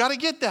some of you got to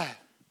get that.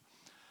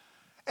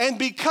 And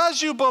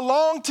because you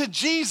belong to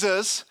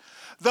Jesus,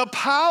 the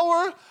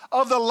power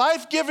of the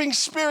life-giving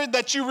Spirit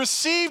that you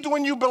received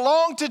when you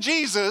belong to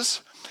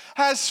Jesus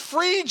has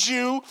freed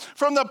you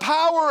from the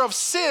power of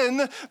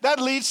sin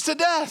that leads to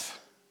death.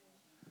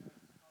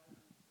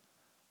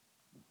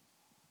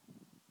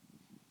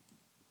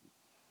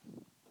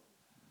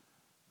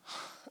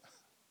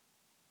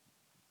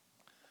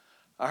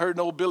 I heard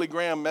an old Billy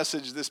Graham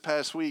message this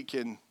past week,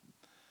 and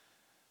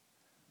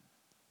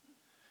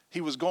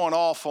he was going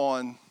off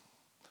on,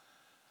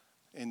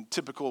 in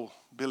typical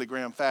Billy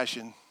Graham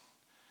fashion,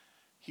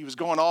 he was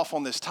going off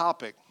on this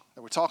topic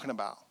that we're talking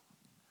about.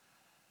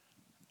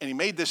 And he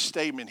made this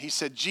statement. He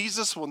said,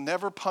 Jesus will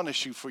never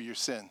punish you for your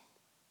sin.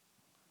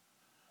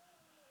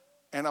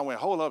 And I went,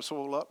 hold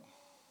up.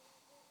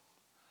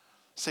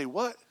 Say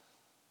what?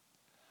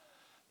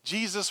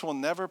 Jesus will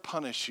never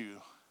punish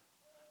you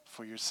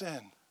for your sin.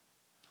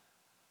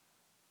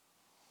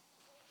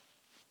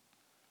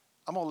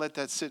 I'm going to let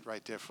that sit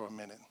right there for a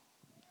minute.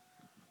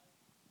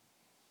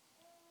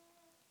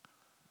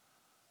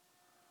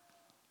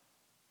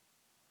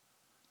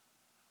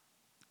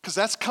 Because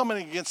that's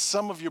coming against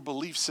some of your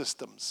belief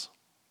systems.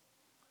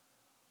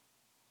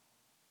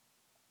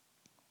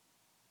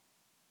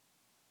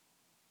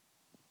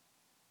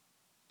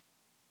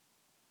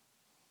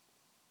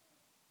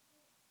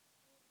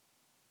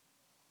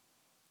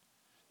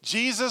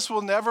 Jesus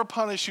will never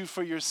punish you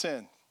for your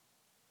sin.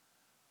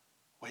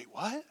 Wait,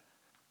 what?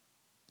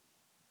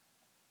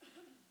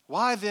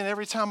 Why then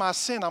every time I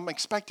sin, I'm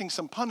expecting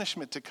some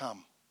punishment to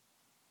come?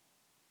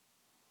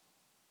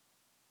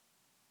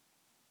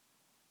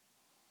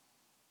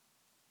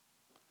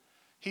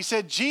 He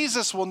said,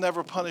 Jesus will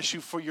never punish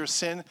you for your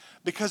sin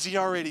because he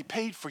already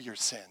paid for your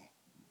sin.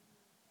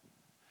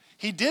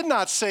 He did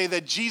not say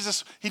that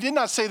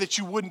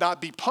you would not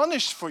be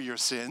punished for your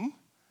sin,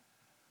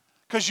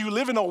 because you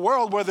live in a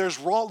world where there's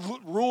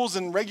rules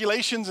and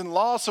regulations and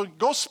laws, so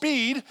go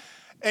speed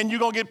and you're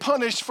going to get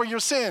punished for your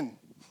sin.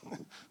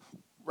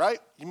 Right?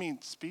 You mean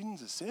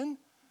speeding's a sin?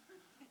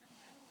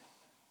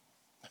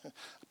 I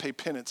pay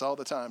penance all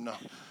the time, no.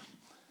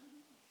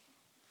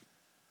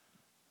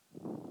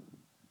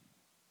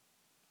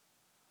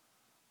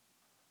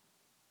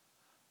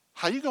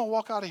 How are you going to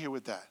walk out of here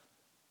with that?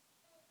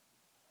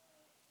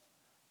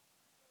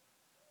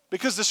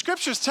 Because the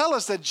scriptures tell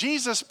us that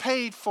Jesus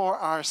paid for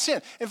our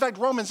sin. In fact,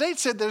 Romans 8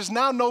 said there's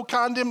now no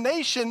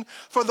condemnation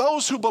for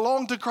those who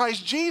belong to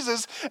Christ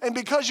Jesus. And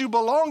because you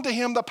belong to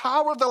him, the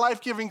power of the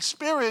life-giving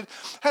Spirit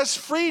has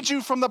freed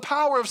you from the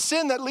power of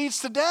sin that leads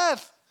to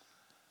death.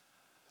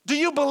 Do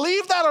you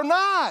believe that or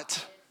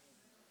not?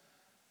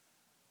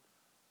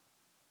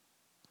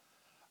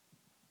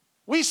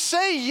 We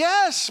say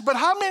yes, but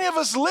how many of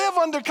us live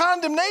under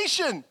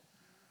condemnation?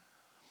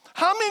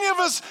 How many of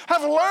us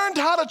have learned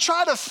how to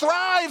try to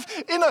thrive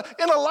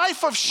in a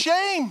life of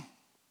shame?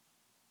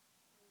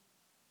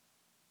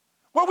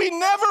 Where we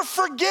never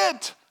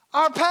forget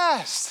our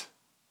past.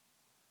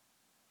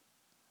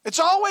 It's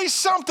always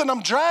something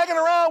I'm dragging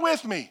around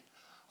with me.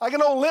 Like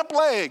an old limp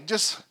leg.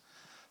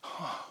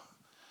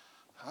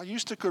 I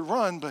used to could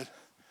run, but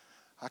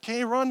I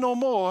can't run no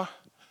more.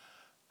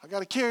 I got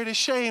to carry this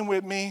shame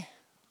with me.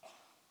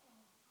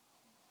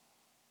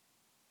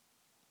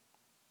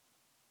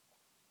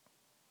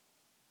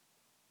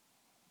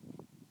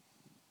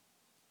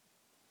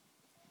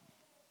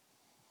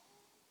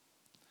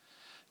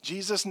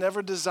 Jesus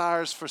never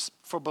desires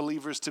for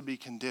believers to be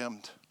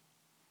condemned.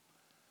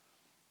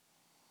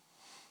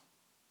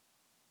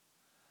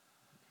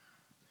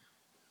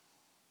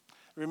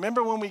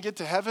 Remember, when we get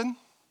to heaven,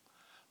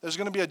 there's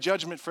going to be a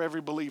judgment for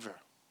every believer.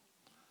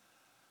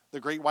 The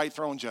great white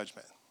throne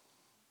judgment.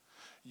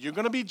 You're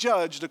going to be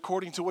judged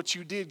according to what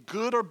you did,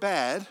 good or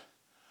bad,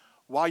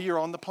 while you're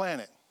on the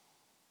planet.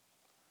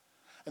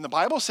 And the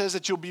Bible says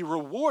that you'll be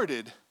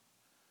rewarded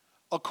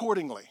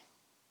accordingly.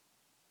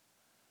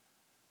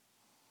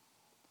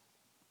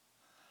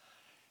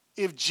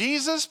 If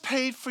Jesus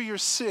paid for your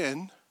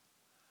sin,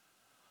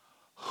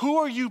 who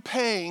are you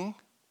paying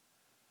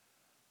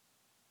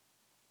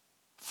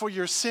for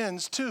your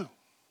sins to?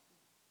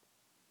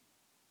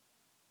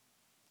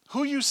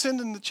 Who are you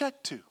sending the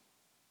check to?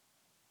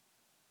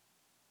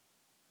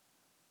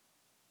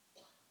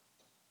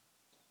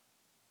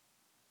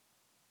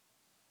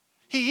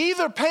 He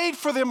either paid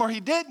for them or he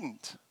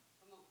didn't.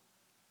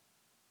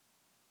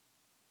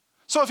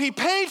 So if he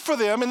paid for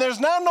them and there's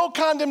now no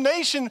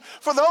condemnation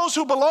for those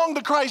who belong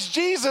to Christ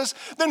Jesus,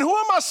 then who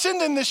am I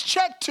sending this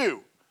check to?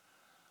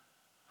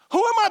 Who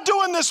am I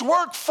doing this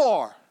work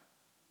for?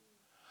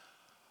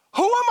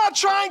 Who am I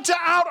trying to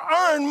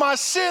out-earn my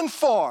sin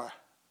for?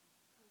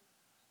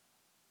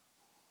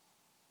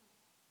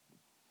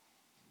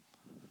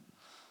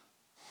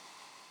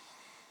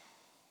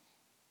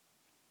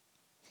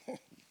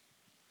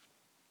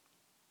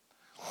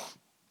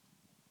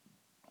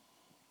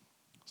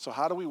 So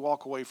how do we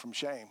walk away from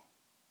shame?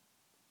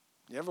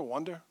 You ever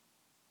wonder,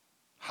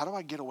 how do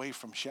I get away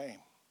from shame?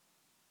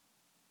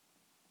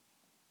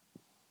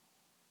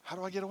 How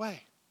do I get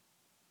away?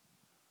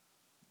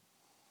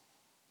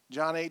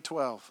 John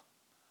 8:12.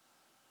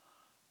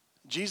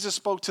 Jesus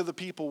spoke to the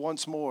people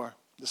once more.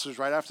 This was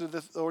right after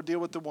the ordeal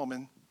with the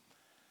woman.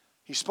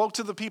 He spoke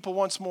to the people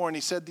once more and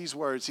he said these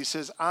words. He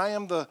says, I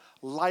am the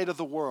light of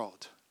the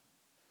world.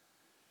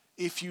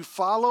 If you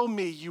follow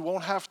me, you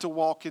won't have to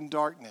walk in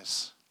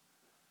darkness,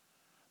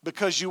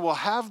 because you will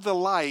have the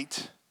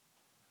light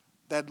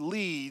that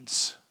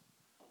leads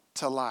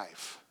to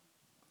life.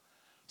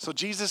 So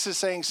Jesus is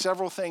saying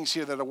several things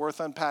here that are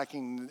worth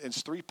unpacking.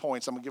 It's 3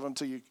 points. I'm going to give them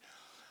to you.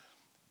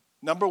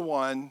 Number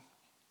one,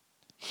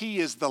 he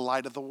is the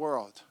light of the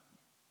world.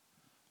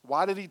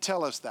 Why did he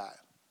tell us that?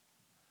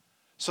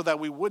 So that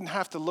we wouldn't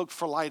have to look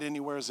for light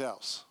anywhere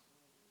else.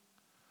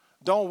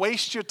 Don't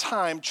waste your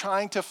time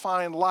trying to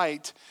find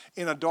light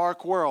in a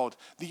dark world.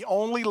 The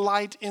only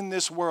light in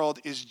this world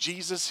is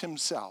Jesus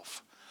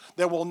himself.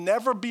 There will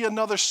never be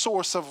another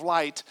source of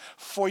light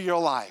for your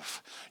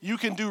life. You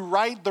can do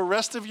right the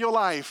rest of your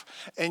life,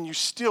 and you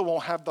still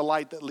won't have the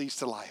light that leads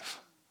to life.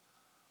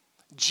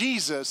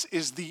 Jesus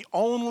is the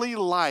only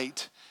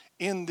light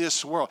in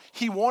this world.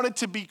 He wanted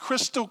to be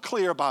crystal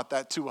clear about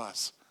that to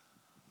us.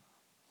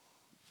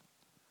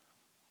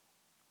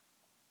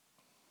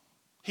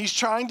 He's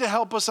trying to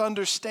help us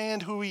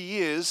understand who he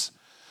is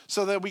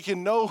so that we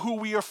can know who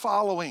we are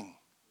following.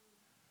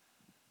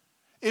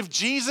 If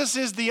Jesus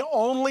is the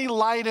only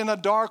light in a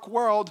dark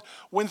world,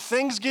 when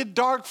things get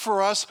dark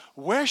for us,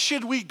 where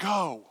should we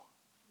go?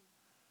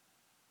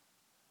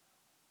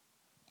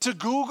 To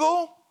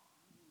Google?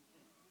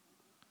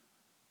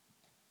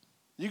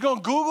 You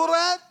gonna Google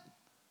that?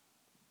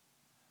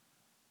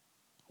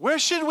 Where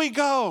should we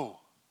go?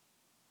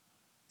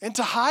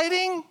 Into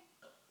hiding?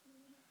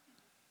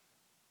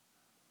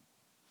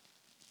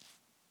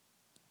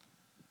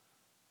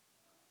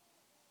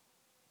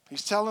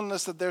 He's telling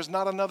us that there's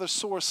not another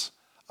source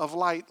of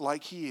light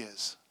like he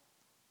is.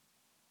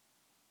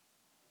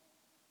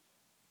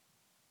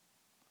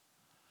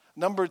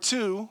 Number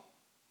two,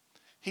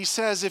 he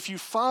says, if you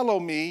follow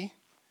me,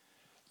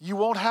 you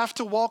won't have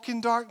to walk in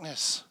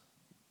darkness.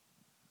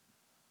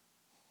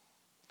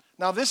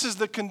 Now, this is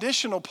the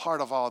conditional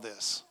part of all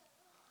this.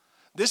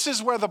 This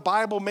is where the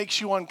Bible makes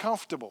you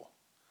uncomfortable,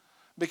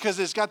 because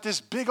it's got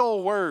this big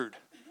old word,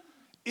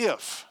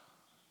 if.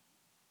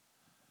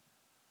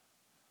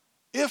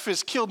 If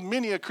has killed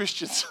many a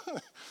Christians.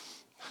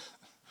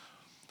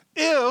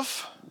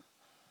 If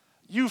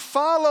you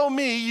follow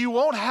me, you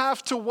won't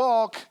have to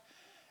walk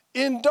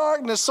in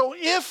darkness. So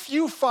if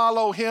you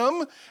follow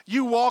him,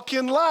 you walk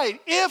in light.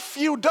 If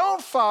you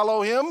don't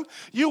follow him,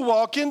 you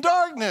walk in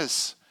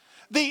darkness.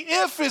 The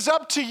if is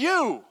up to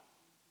you.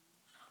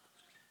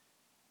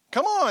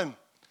 Come on.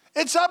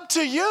 It's up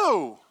to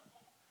you.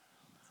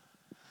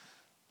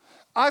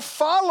 I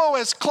follow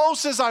as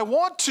close as I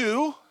want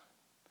to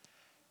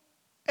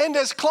and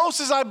as close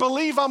as I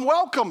believe I'm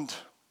welcomed.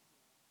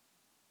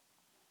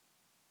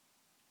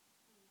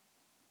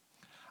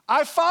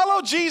 I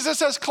follow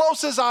Jesus as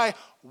close as I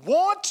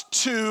want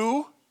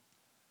to,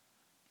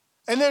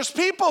 and there's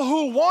people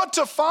who want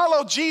to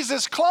follow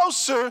Jesus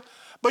closer,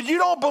 but you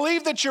don't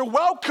believe that you're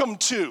welcome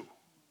to.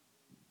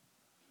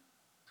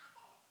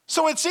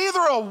 So it's either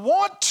a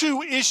want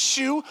to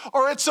issue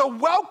or it's a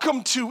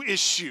welcome to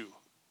issue.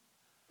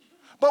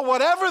 But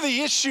whatever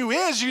the issue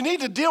is, you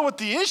need to deal with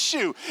the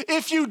issue.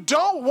 If you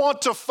don't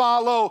want to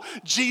follow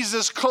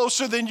Jesus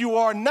closer than you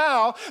are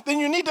now, then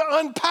you need to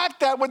unpack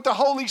that with the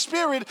Holy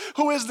Spirit,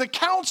 who is the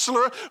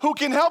counselor who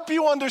can help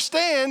you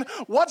understand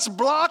what's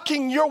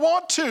blocking your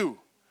want to.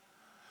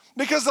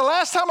 Because the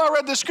last time I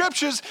read the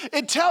scriptures,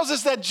 it tells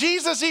us that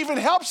Jesus even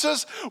helps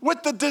us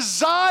with the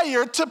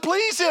desire to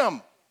please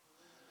him.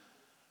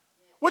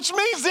 Which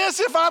means this: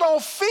 if I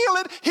don't feel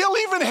it, he'll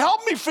even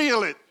help me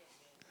feel it.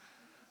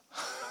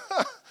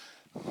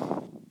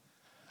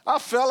 I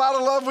fell out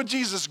of love with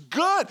Jesus.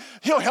 Good.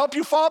 He'll help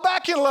you fall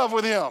back in love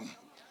with him.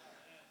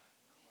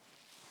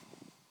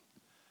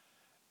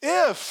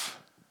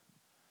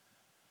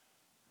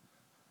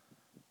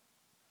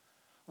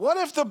 What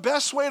if the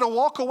best way to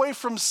walk away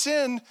from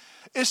sin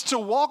is to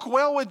walk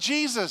well with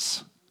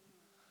Jesus?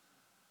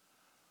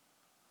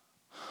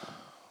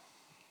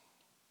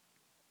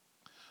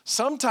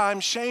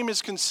 Sometimes shame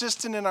is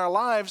consistent in our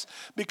lives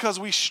because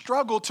we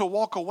struggle to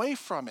walk away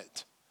from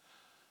it.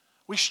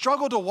 We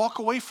struggle to walk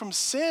away from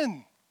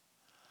sin.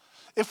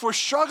 If we're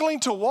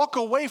struggling to walk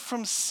away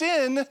from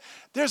sin,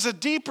 there's a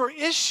deeper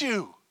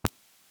issue.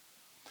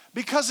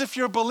 Because if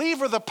you're a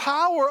believer, the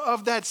power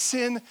of that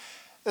sin,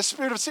 the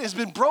spirit of sin, has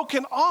been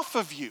broken off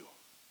of you.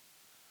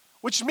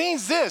 Which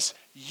means this: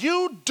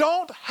 you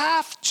don't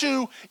have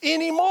to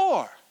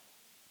anymore.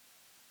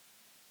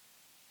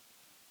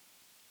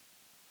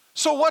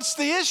 So what's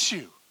the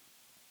issue?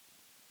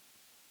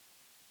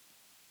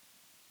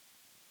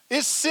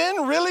 Is sin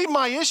really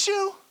my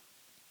issue?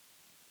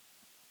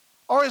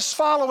 Or is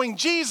following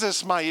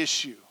Jesus my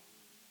issue?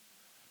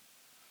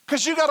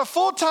 Because you got a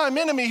full-time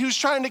enemy who's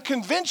trying to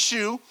convince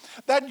you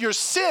that your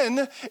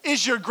sin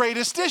is your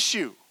greatest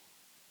issue.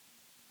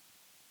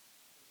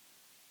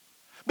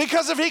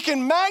 Because if he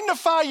can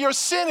magnify your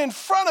sin in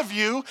front of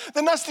you,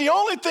 then that's the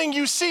only thing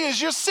you see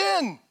is your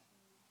sin.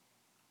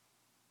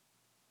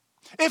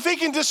 If he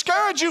can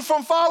discourage you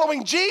from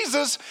following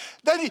Jesus,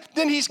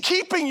 then he's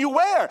keeping you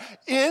where?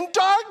 In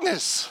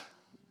darkness.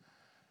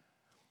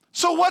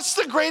 So what's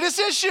the greatest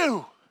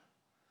issue?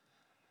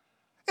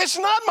 It's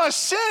not my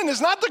sin.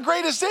 It's not the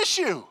greatest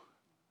issue.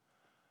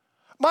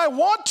 My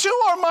want to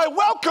or my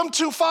welcome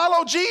to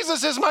follow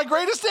Jesus is my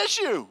greatest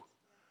issue.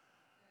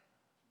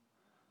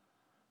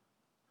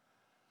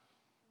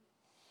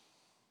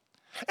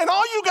 And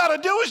all you got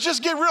to do is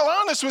just get real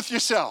honest with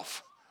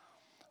yourself.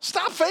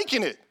 Stop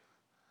faking it.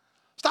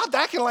 Stop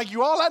acting like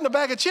you all that in a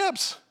bag of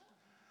chips.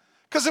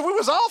 Because if we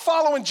was all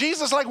following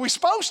Jesus like we're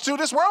supposed to,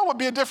 this world would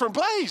be a different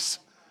place.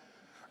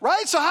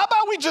 Right? So how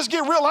about we just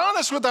get real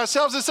honest with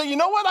ourselves and say, you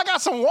know what? I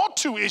got some want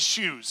to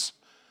issues.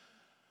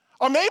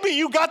 Or maybe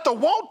you got the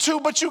want to,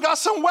 but you got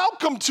some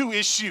welcome to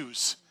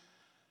issues.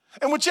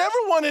 And whichever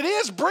one it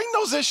is, bring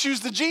those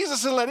issues to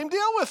Jesus and let him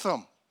deal with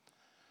them.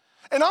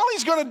 And all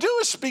he's going to do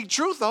is speak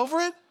truth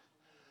over it.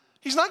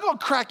 He's not going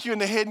to crack you in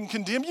the head and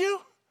condemn you.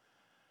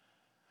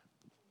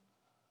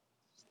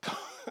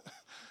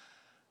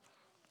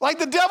 Like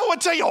the devil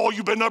would tell you, oh,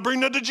 you better not bring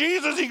that to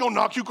Jesus. He's going to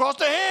knock you across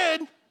the head.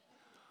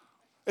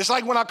 It's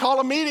like when I call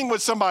a meeting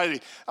with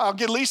somebody. I'll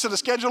get Lisa to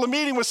schedule a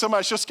meeting with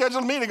somebody. She'll schedule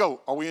a meeting and go,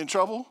 are we in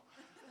trouble?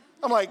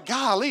 I'm like,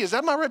 golly, is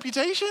that my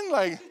reputation?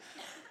 Like,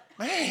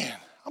 man,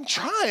 I'm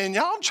trying,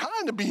 y'all. I'm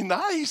trying to be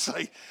nice.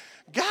 Like,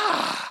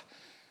 God.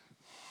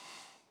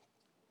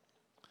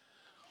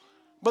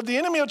 But the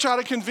enemy will try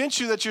to convince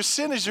you that your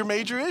sin is your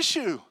major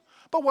issue.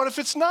 But what if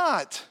it's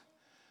not?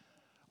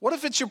 What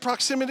if it's your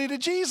proximity to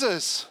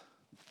Jesus?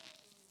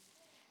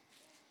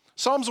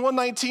 Psalms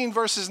 119,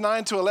 verses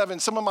 9 to 11,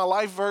 some of my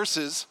life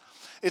verses,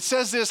 it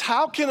says this: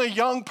 how can a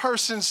young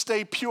person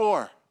stay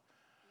pure?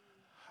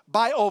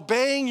 By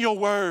obeying your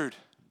word.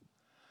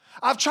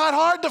 I've tried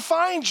hard to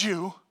find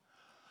you.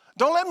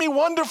 Don't let me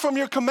wander from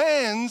your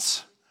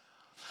commands.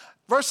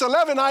 Verse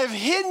 11, I have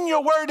hidden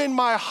your word in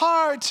my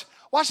heart.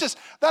 Watch this,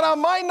 that I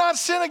might not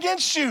sin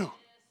against you.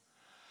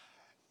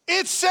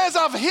 It says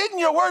I've hidden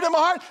your word in my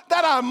heart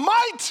that I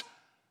might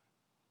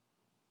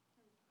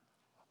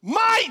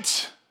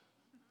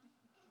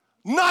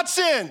not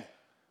sin.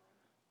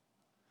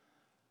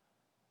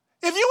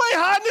 If you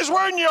ain't hiding this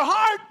word in your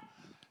heart,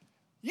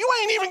 you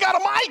ain't even got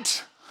a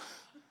might.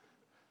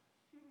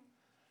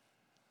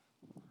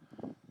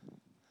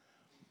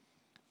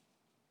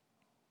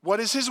 What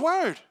is his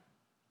word?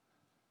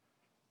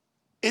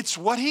 It's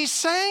what he's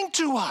saying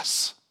to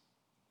us.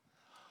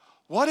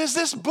 What is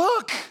this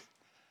book?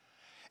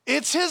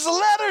 It's his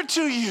letter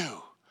to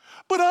you.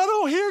 But I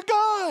don't hear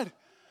God.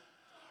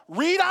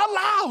 Read out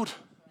loud.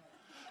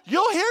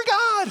 You'll hear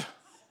God.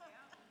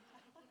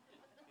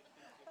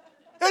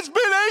 It's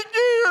been 8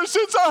 years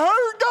since I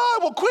heard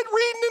God. Well, quit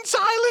reading in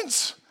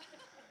silence.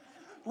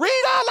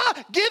 Read out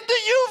loud. Get the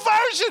U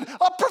version.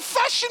 A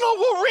professional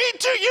will read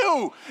to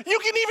you. You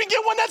can even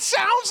get one that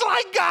sounds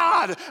like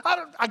God.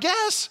 I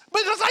guess.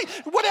 But it's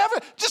like, whatever.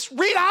 Just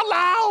read out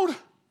loud.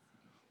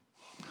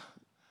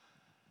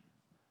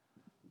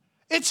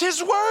 It's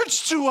his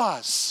words to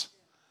us.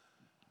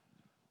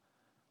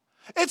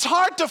 It's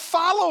hard to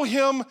follow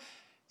him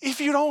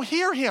if you don't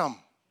hear him.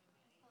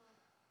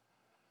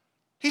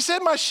 He said,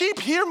 my sheep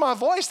hear my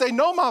voice. They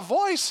know my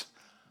voice.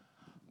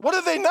 What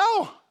do they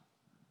know?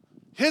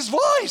 His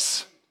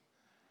voice.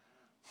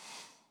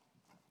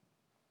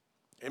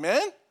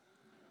 Amen?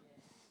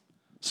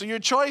 So your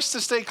choice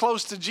to stay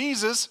close to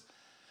Jesus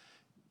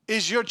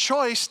is your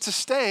choice to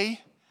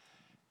stay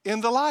in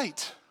the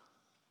light.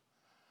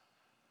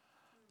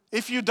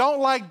 If you don't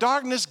like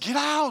darkness, get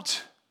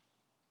out.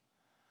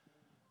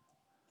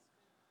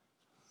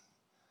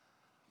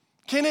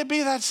 Can it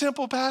be that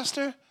simple,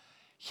 Pastor?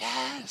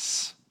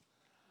 Yes.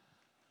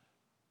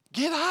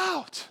 Get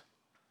out.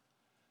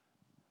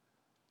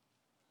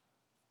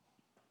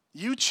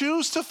 You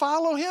choose to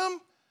follow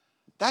him.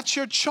 That's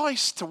your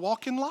choice to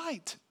walk in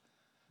light.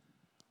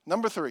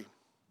 Number 3.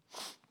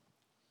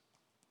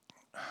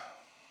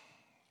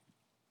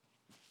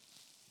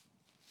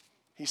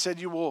 He said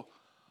you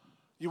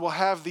will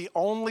have the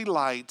only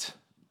light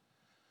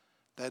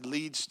that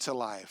leads to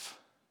life.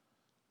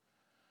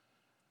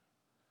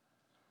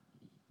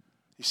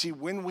 You see,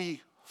 when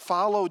we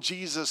follow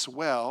Jesus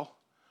well,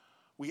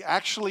 we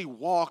actually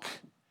walk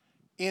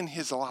in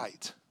his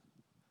light.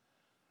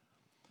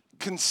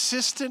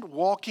 Consistent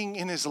walking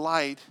in his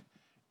light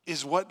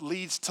is what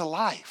leads to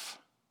life.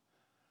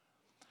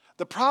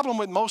 The problem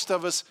with most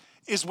of us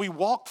is we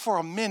walk for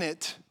a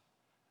minute,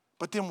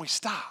 but then we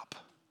stop.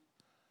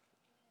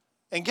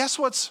 And guess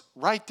what's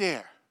right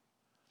there?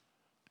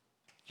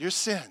 Your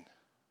sin,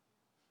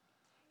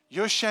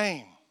 your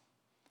shame,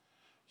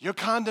 your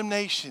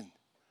condemnation.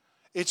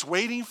 It's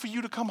waiting for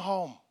you to come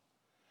home.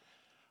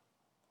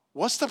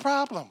 What's the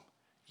problem?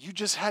 You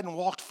just hadn't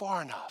walked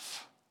far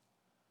enough.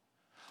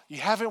 You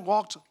haven't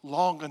walked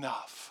long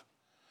enough.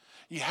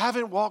 You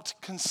haven't walked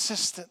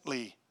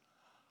consistently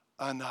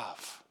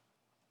enough.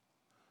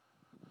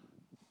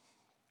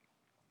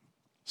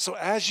 So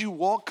as you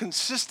walk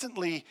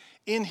consistently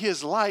in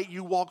his light,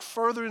 you walk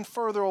further and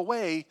further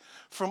away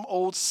from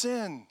old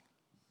sin.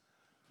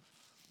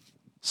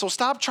 So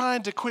stop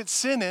trying to quit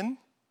sinning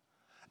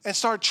and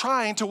start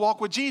trying to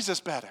walk with Jesus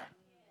better.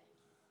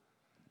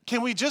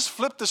 Can we just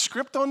flip the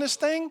script on this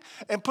thing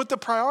and put the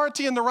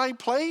priority in the right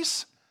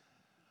place?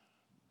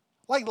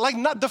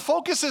 The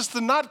focus is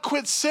to not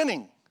quit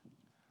sinning.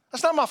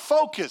 That's not my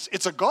focus.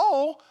 It's a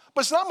goal,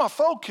 but it's not my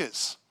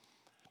focus.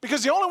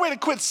 Because the only way to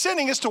quit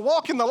sinning is to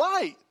walk in the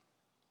light.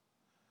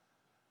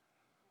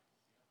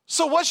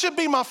 So what should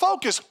be my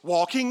focus?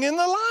 Walking in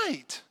the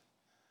light.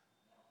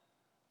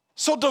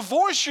 So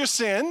divorce your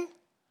sin,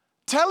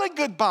 tell it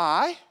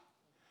goodbye,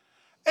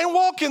 and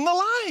walk in the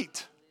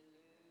light.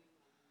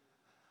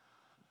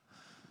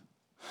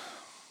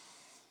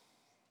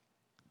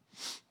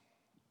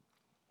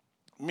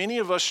 Many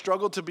of us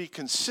struggle to be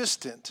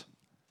consistent.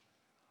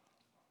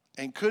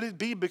 And could it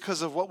be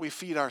because of what we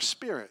feed our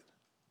spirit?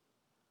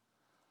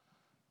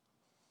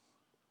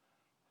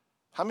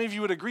 How many of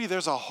you would agree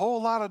there's a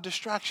whole lot of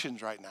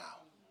distractions right now?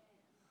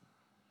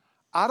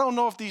 I don't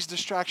know if these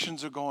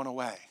distractions are going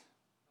away.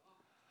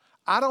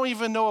 I don't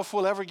even know if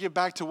we'll ever get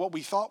back to what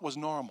we thought was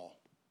normal.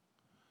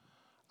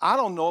 I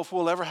don't know if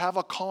we'll ever have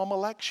a calm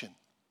election.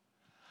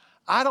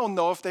 I don't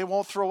know if they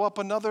won't throw up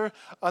another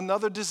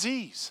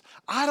disease.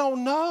 I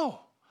don't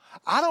know.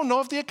 I don't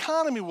know if the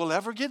economy will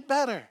ever get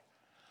better.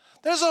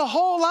 There's a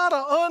whole lot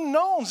of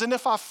unknowns, and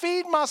if I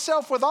feed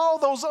myself with all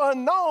those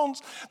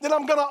unknowns, then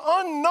I'm going to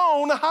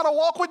unknown how to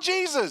walk with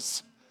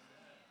Jesus.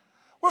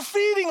 We're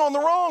feeding on the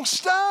wrong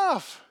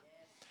stuff.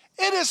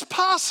 It is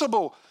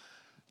possible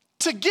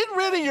to get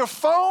rid of your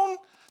phone,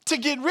 to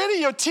get rid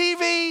of your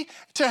TV,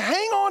 to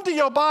hang on to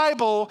your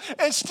Bible,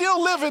 and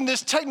still live in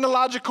this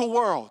technological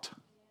world.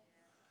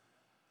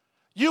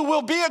 You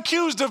will be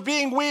accused of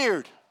being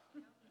weird.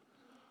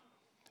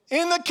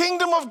 In the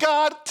kingdom of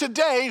God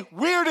today,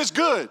 weird is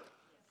good.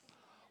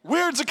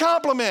 Weird's a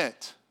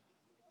compliment.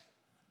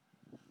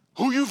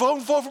 Who you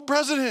voting for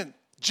president?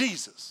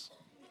 Jesus.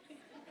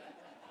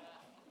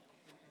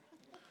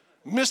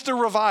 Mr.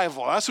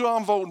 Revival, that's who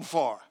I'm voting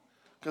for.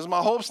 Because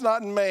my hope's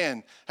not in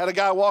man. Had a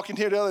guy walk in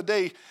here the other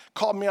day,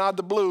 called me out of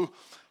the blue.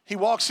 He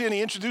walks in,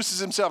 he introduces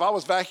himself. I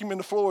was vacuuming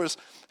the floors.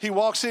 He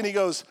walks in, he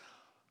goes,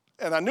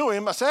 and I knew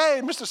him. I said,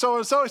 hey, Mr.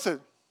 So-and-so. He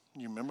said,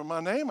 you remember my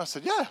name? I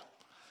said, yeah.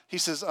 He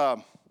says,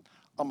 I'm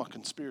a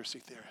conspiracy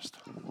theorist.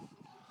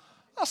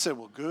 I said,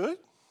 well, good.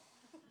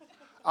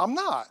 I'm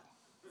not.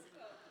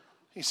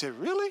 He said,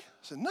 really?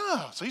 I said,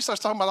 no. So he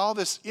starts talking about all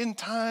this end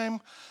time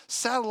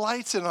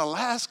satellites in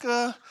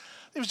Alaska.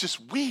 It was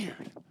just weird.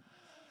 And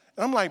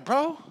I'm like,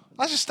 bro,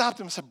 I just stopped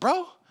him and said,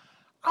 bro,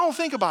 I don't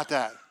think about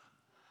that.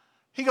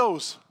 He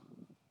goes,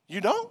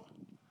 you don't?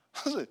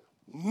 I said,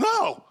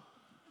 no.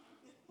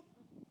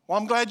 Well,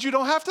 I'm glad you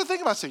don't have to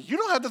think about it. I said, you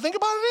don't have to think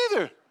about it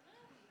either.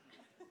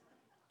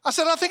 I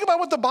said, I think about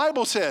what the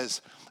Bible says.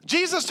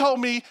 Jesus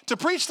told me to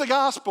preach the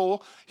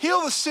gospel,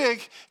 heal the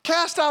sick,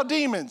 cast out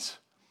demons.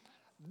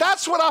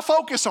 That's what I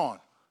focus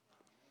on.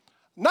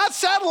 Not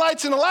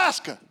satellites in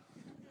Alaska.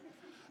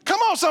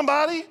 Come on,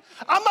 somebody.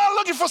 I'm not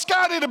looking for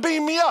Scotty to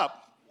beam me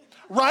up,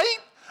 right?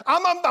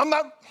 I'm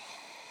not.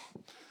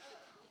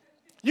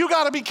 You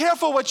got to be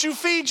careful what you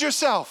feed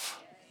yourself.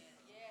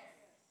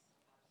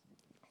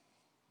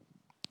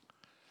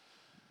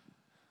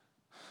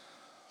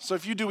 So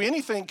if you do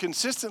anything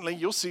consistently,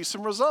 you'll see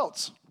some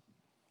results.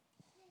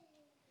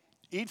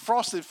 Eat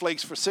Frosted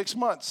Flakes for 6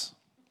 months.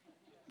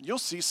 You'll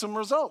see some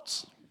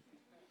results.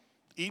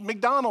 Eat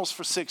McDonald's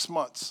for 6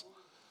 months.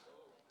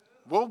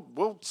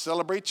 We'll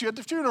celebrate you at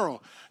the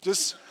funeral.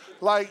 Just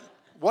like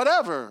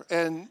whatever.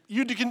 And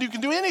you can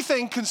do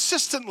anything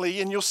consistently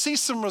and you'll see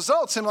some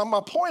results. And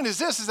my point is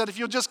this, is that if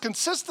you'll just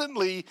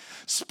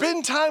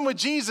spend time with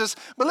Jesus,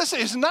 but listen,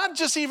 it's not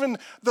just even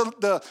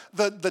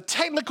the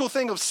technical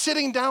thing of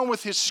sitting down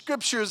with his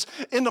scriptures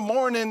in the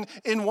morning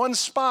in one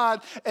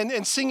spot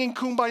and singing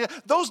Kumbaya.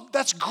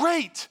 That's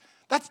great.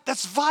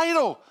 That's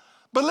vital.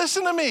 But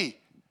listen to me.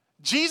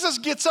 Jesus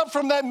gets up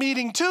from that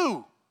meeting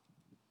too.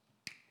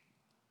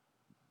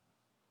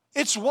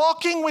 It's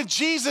walking with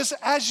Jesus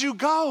as you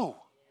go.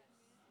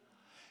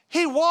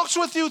 He walks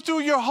with you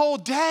through your whole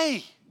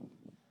day.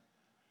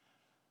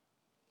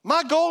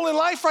 My goal in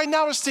life right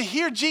now is to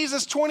hear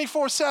Jesus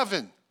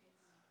 24/7.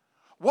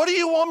 What do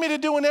you want me to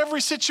do in every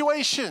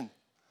situation?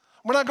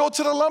 When I go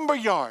to the lumber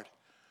yard,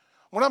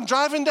 when I'm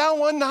driving down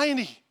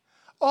 190,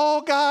 oh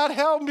God,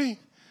 help me.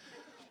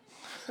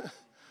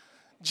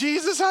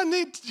 Jesus,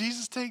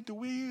 Jesus, take the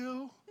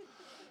wheel.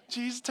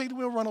 Jesus, take the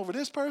wheel, run over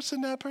this person,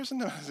 that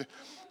person.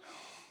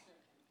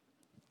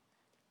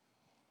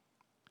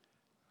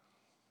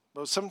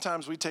 But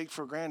sometimes we take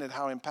for granted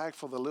how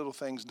impactful the little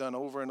things done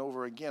over and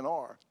over again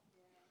are.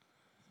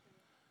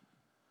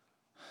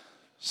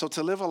 So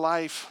to live a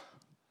life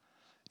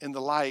in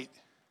the light,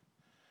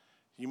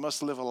 you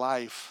must live a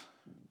life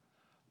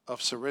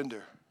of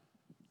surrender.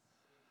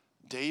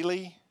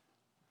 Daily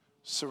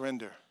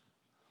surrender.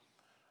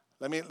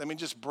 Let me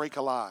just break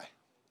a lie.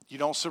 You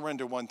don't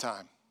surrender one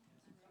time.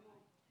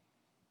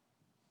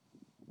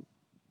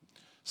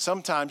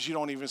 Sometimes you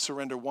don't even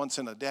surrender once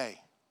in a day.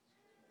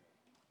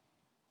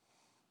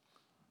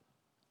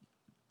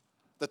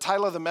 The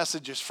title of the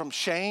message is From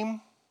Shame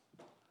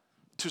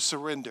to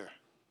Surrender.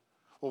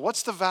 Well,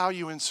 what's the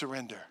value in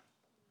surrender?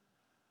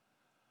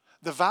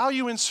 The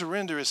value in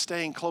surrender is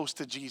staying close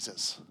to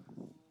Jesus.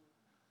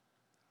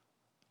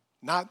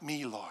 Not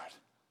me, Lord.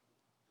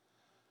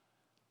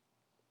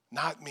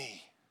 Not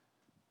me.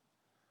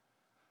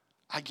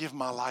 I give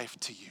my life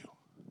to you.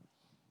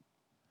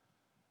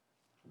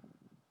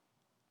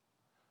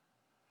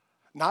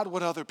 Not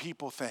what other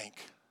people think.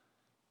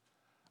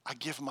 I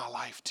give my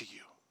life to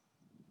you.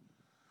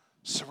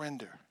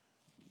 Surrender.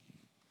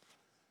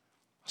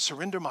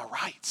 Surrender my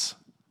rights.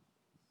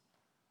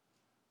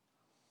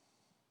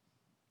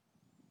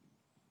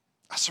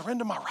 I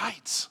surrender my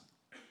rights.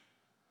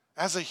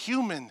 As a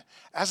human,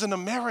 as an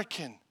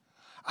American,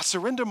 I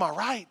surrender my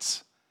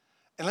rights.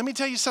 And let me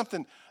tell you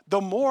something. The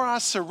more I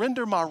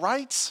surrender my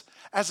rights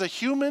as a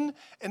human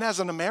and as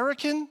an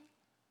American,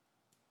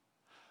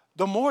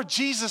 the more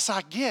Jesus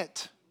I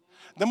get,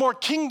 the more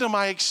kingdom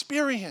I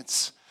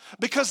experience.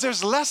 Because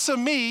there's less of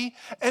me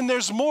and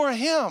there's more of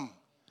him.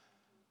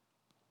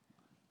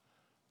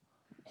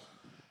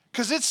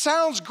 Because it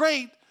sounds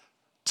great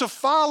to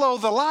follow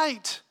the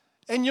light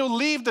and you'll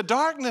leave the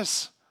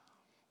darkness.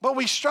 But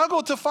we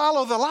struggle to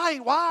follow the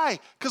light. Why?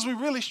 Because we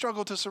really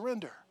struggle to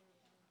surrender.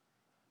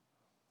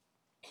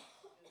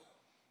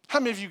 How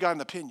many of you got an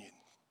opinion?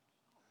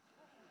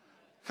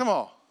 Come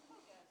on.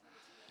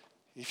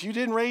 If you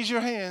didn't raise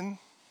your hand,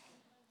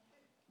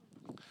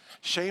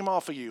 shame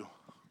off of you.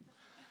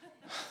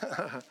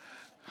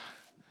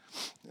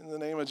 In the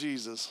name of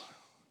Jesus.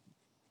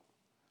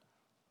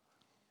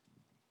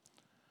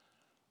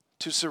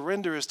 To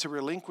surrender is to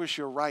relinquish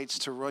your rights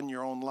to run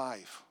your own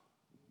life.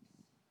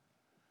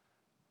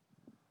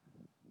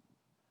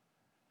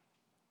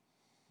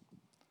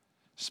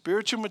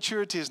 Spiritual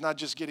maturity is not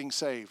just getting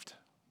saved.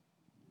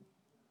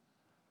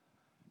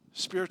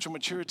 Spiritual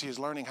maturity is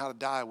learning how to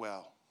die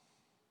well.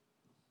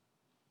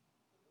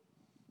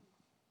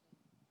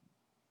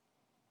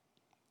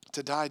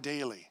 To die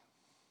daily.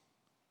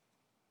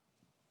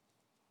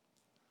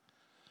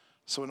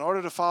 So in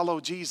order to follow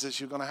Jesus,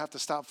 you're going to have to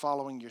stop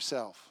following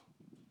yourself.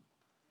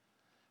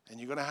 And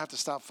you're going to have to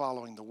stop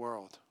following the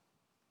world.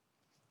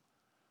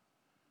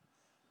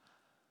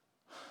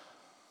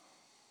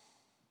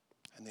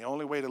 And the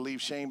only way to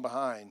leave shame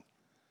behind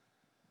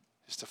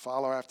is to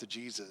follow after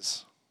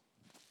Jesus.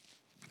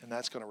 And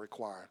that's going to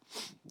require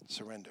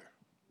surrender.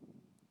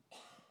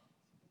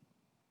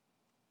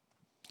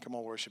 Come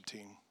on, worship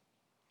team.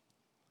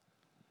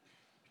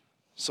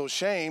 So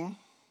shame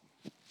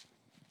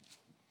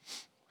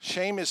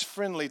is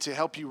friendly to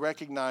help you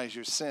recognize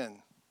your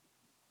sin,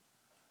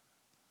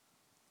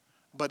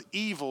 but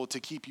evil to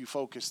keep you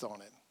focused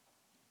on it.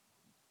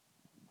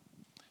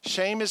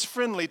 Shame is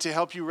friendly to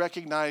help you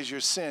recognize your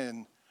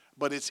sin,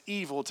 but it's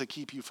evil to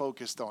keep you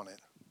focused on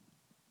it.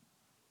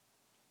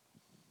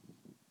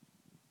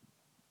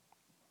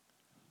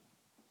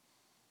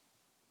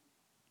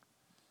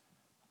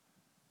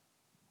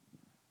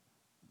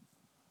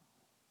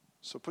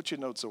 So put your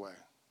notes away.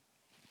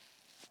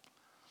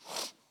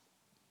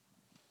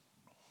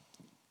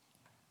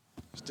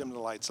 Let's dim the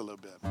lights a little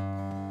bit.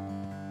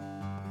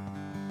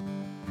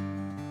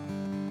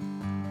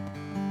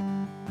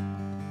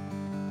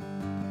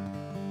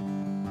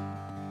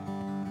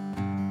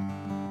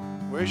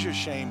 Where's your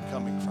shame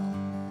coming from?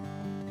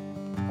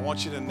 I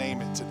want you to name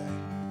it today.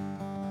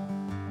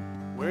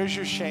 Where's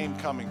your shame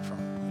coming from?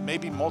 It may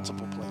be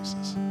multiple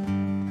places.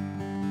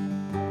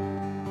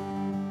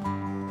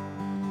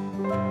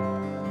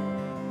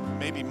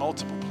 Maybe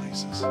multiple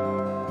places.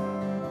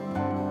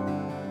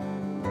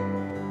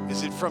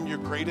 Is it from your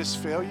greatest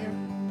failure?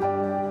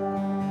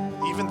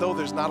 Even though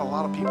there's not a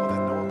lot of people that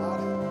know about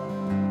it?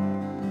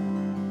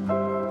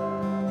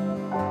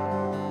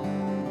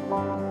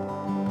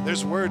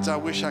 There's words I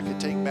wish I could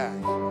take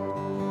back,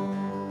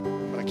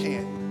 but I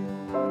can't.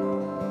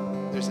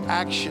 There's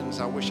actions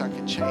I wish I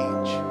could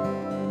change,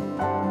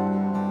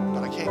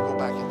 but I can't go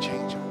back and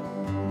change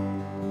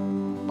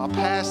them. My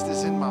past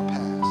is in my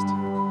past.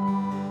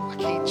 I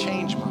can't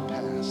change my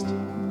past,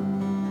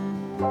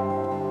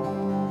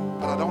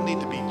 but I don't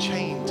need to be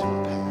chained to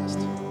my past.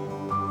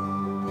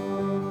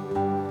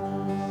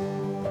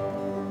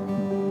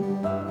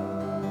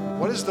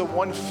 What is the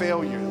one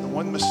failure, the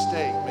one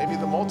mistake, maybe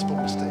the multiple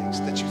mistakes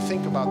that you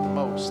think about the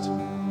most?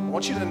 I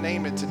want you to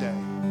name it today,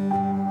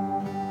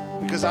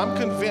 because I'm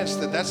convinced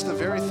that that's the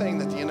very thing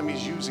that the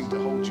enemy's using to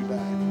hold you back.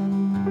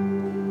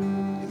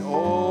 And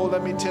oh,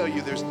 let me tell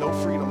you, there's no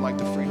freedom like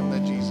the freedom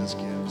that Jesus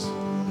gives.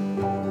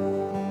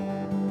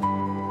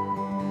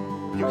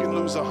 You can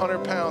lose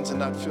 100 pounds and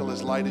not feel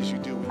as light as you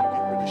do when you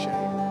get rid of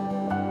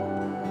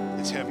shame.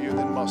 It's heavier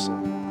than muscle.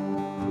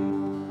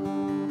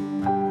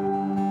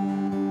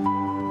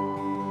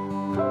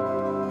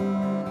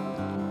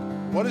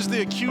 What is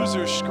the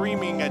accuser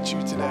screaming at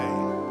you today?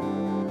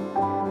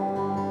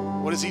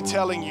 What is he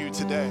telling you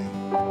today?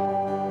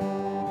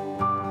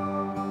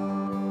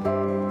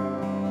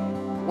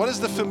 What is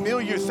the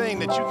familiar thing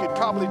that you could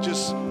probably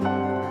just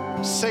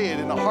say it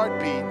in a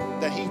heartbeat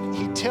that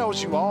he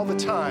tells you all the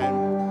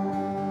time?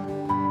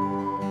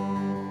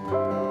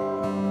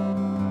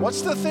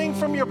 What's the thing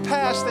from your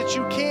past that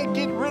you can't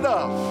get rid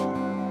of?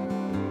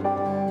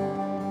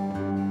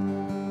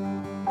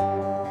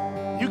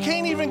 You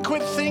can't even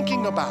quit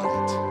thinking about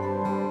it.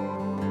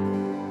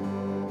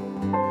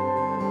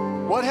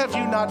 What have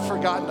you not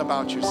forgotten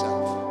about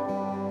yourself?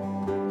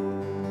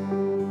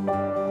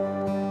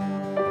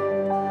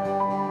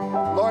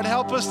 Lord,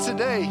 help us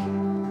today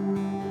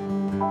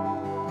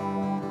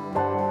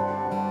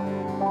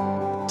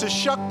to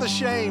shuck the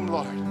shame,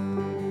 Lord.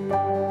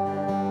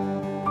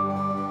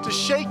 To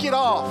shake it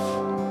off.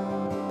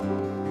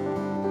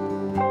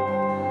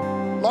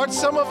 Lord,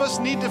 some of us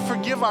need to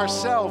forgive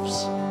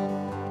ourselves.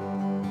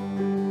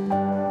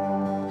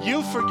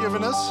 You've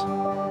forgiven us.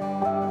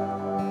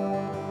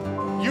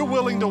 You're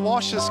willing to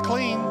wash us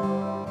clean.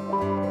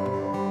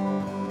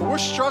 But we're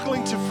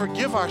struggling to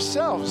forgive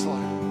ourselves,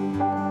 Lord.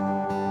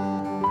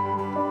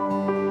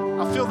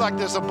 I feel like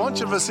there's a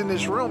bunch of us in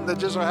this room that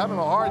just are having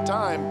a hard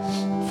time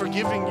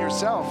forgiving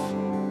yourself.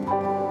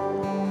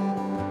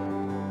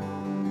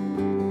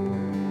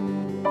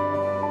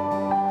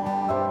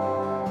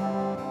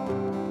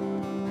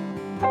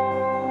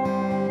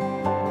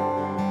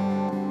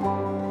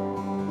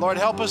 Lord,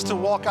 help us to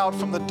walk out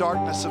from the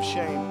darkness of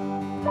shame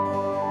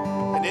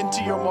and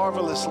into your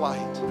marvelous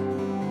light.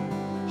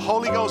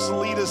 Holy Ghost,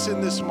 lead us in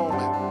this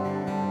moment.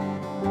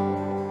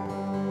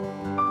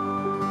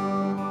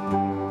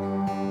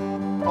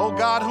 Oh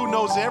God, who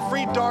knows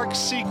every dark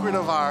secret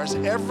of ours,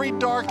 every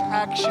dark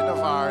action of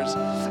ours,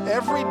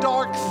 every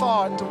dark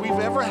thought that we've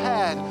ever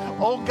had.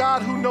 Oh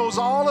God, who knows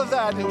all of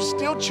that, who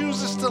still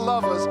chooses to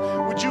love us,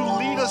 would you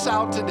lead us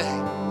out today?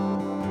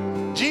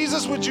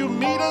 Jesus, would you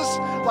meet us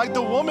like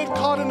the woman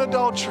caught in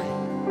adultery?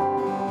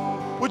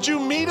 Would you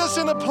meet us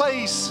in a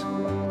place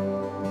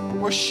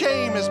where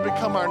shame has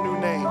become our new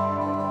name?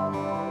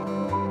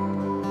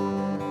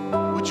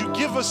 Would you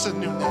give us a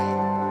new name?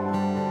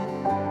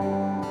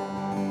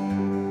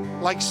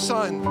 Like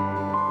son,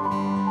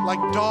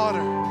 like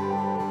daughter,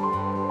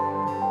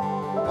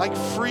 like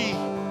free,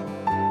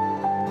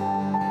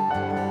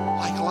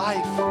 like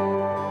life.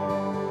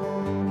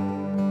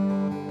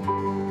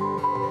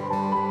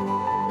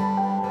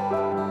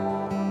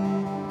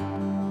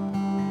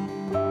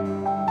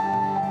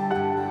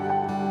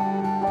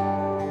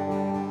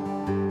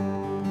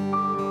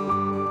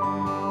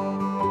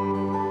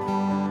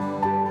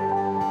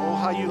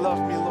 You love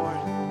me, Lord.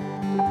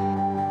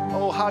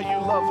 Oh, how you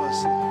love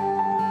us, Lord.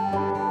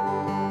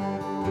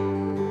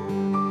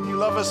 You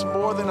love us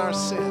more than our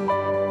sin.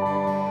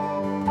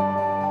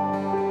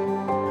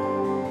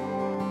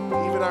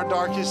 Even our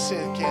darkest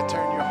sin can't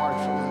turn your heart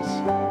from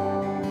us.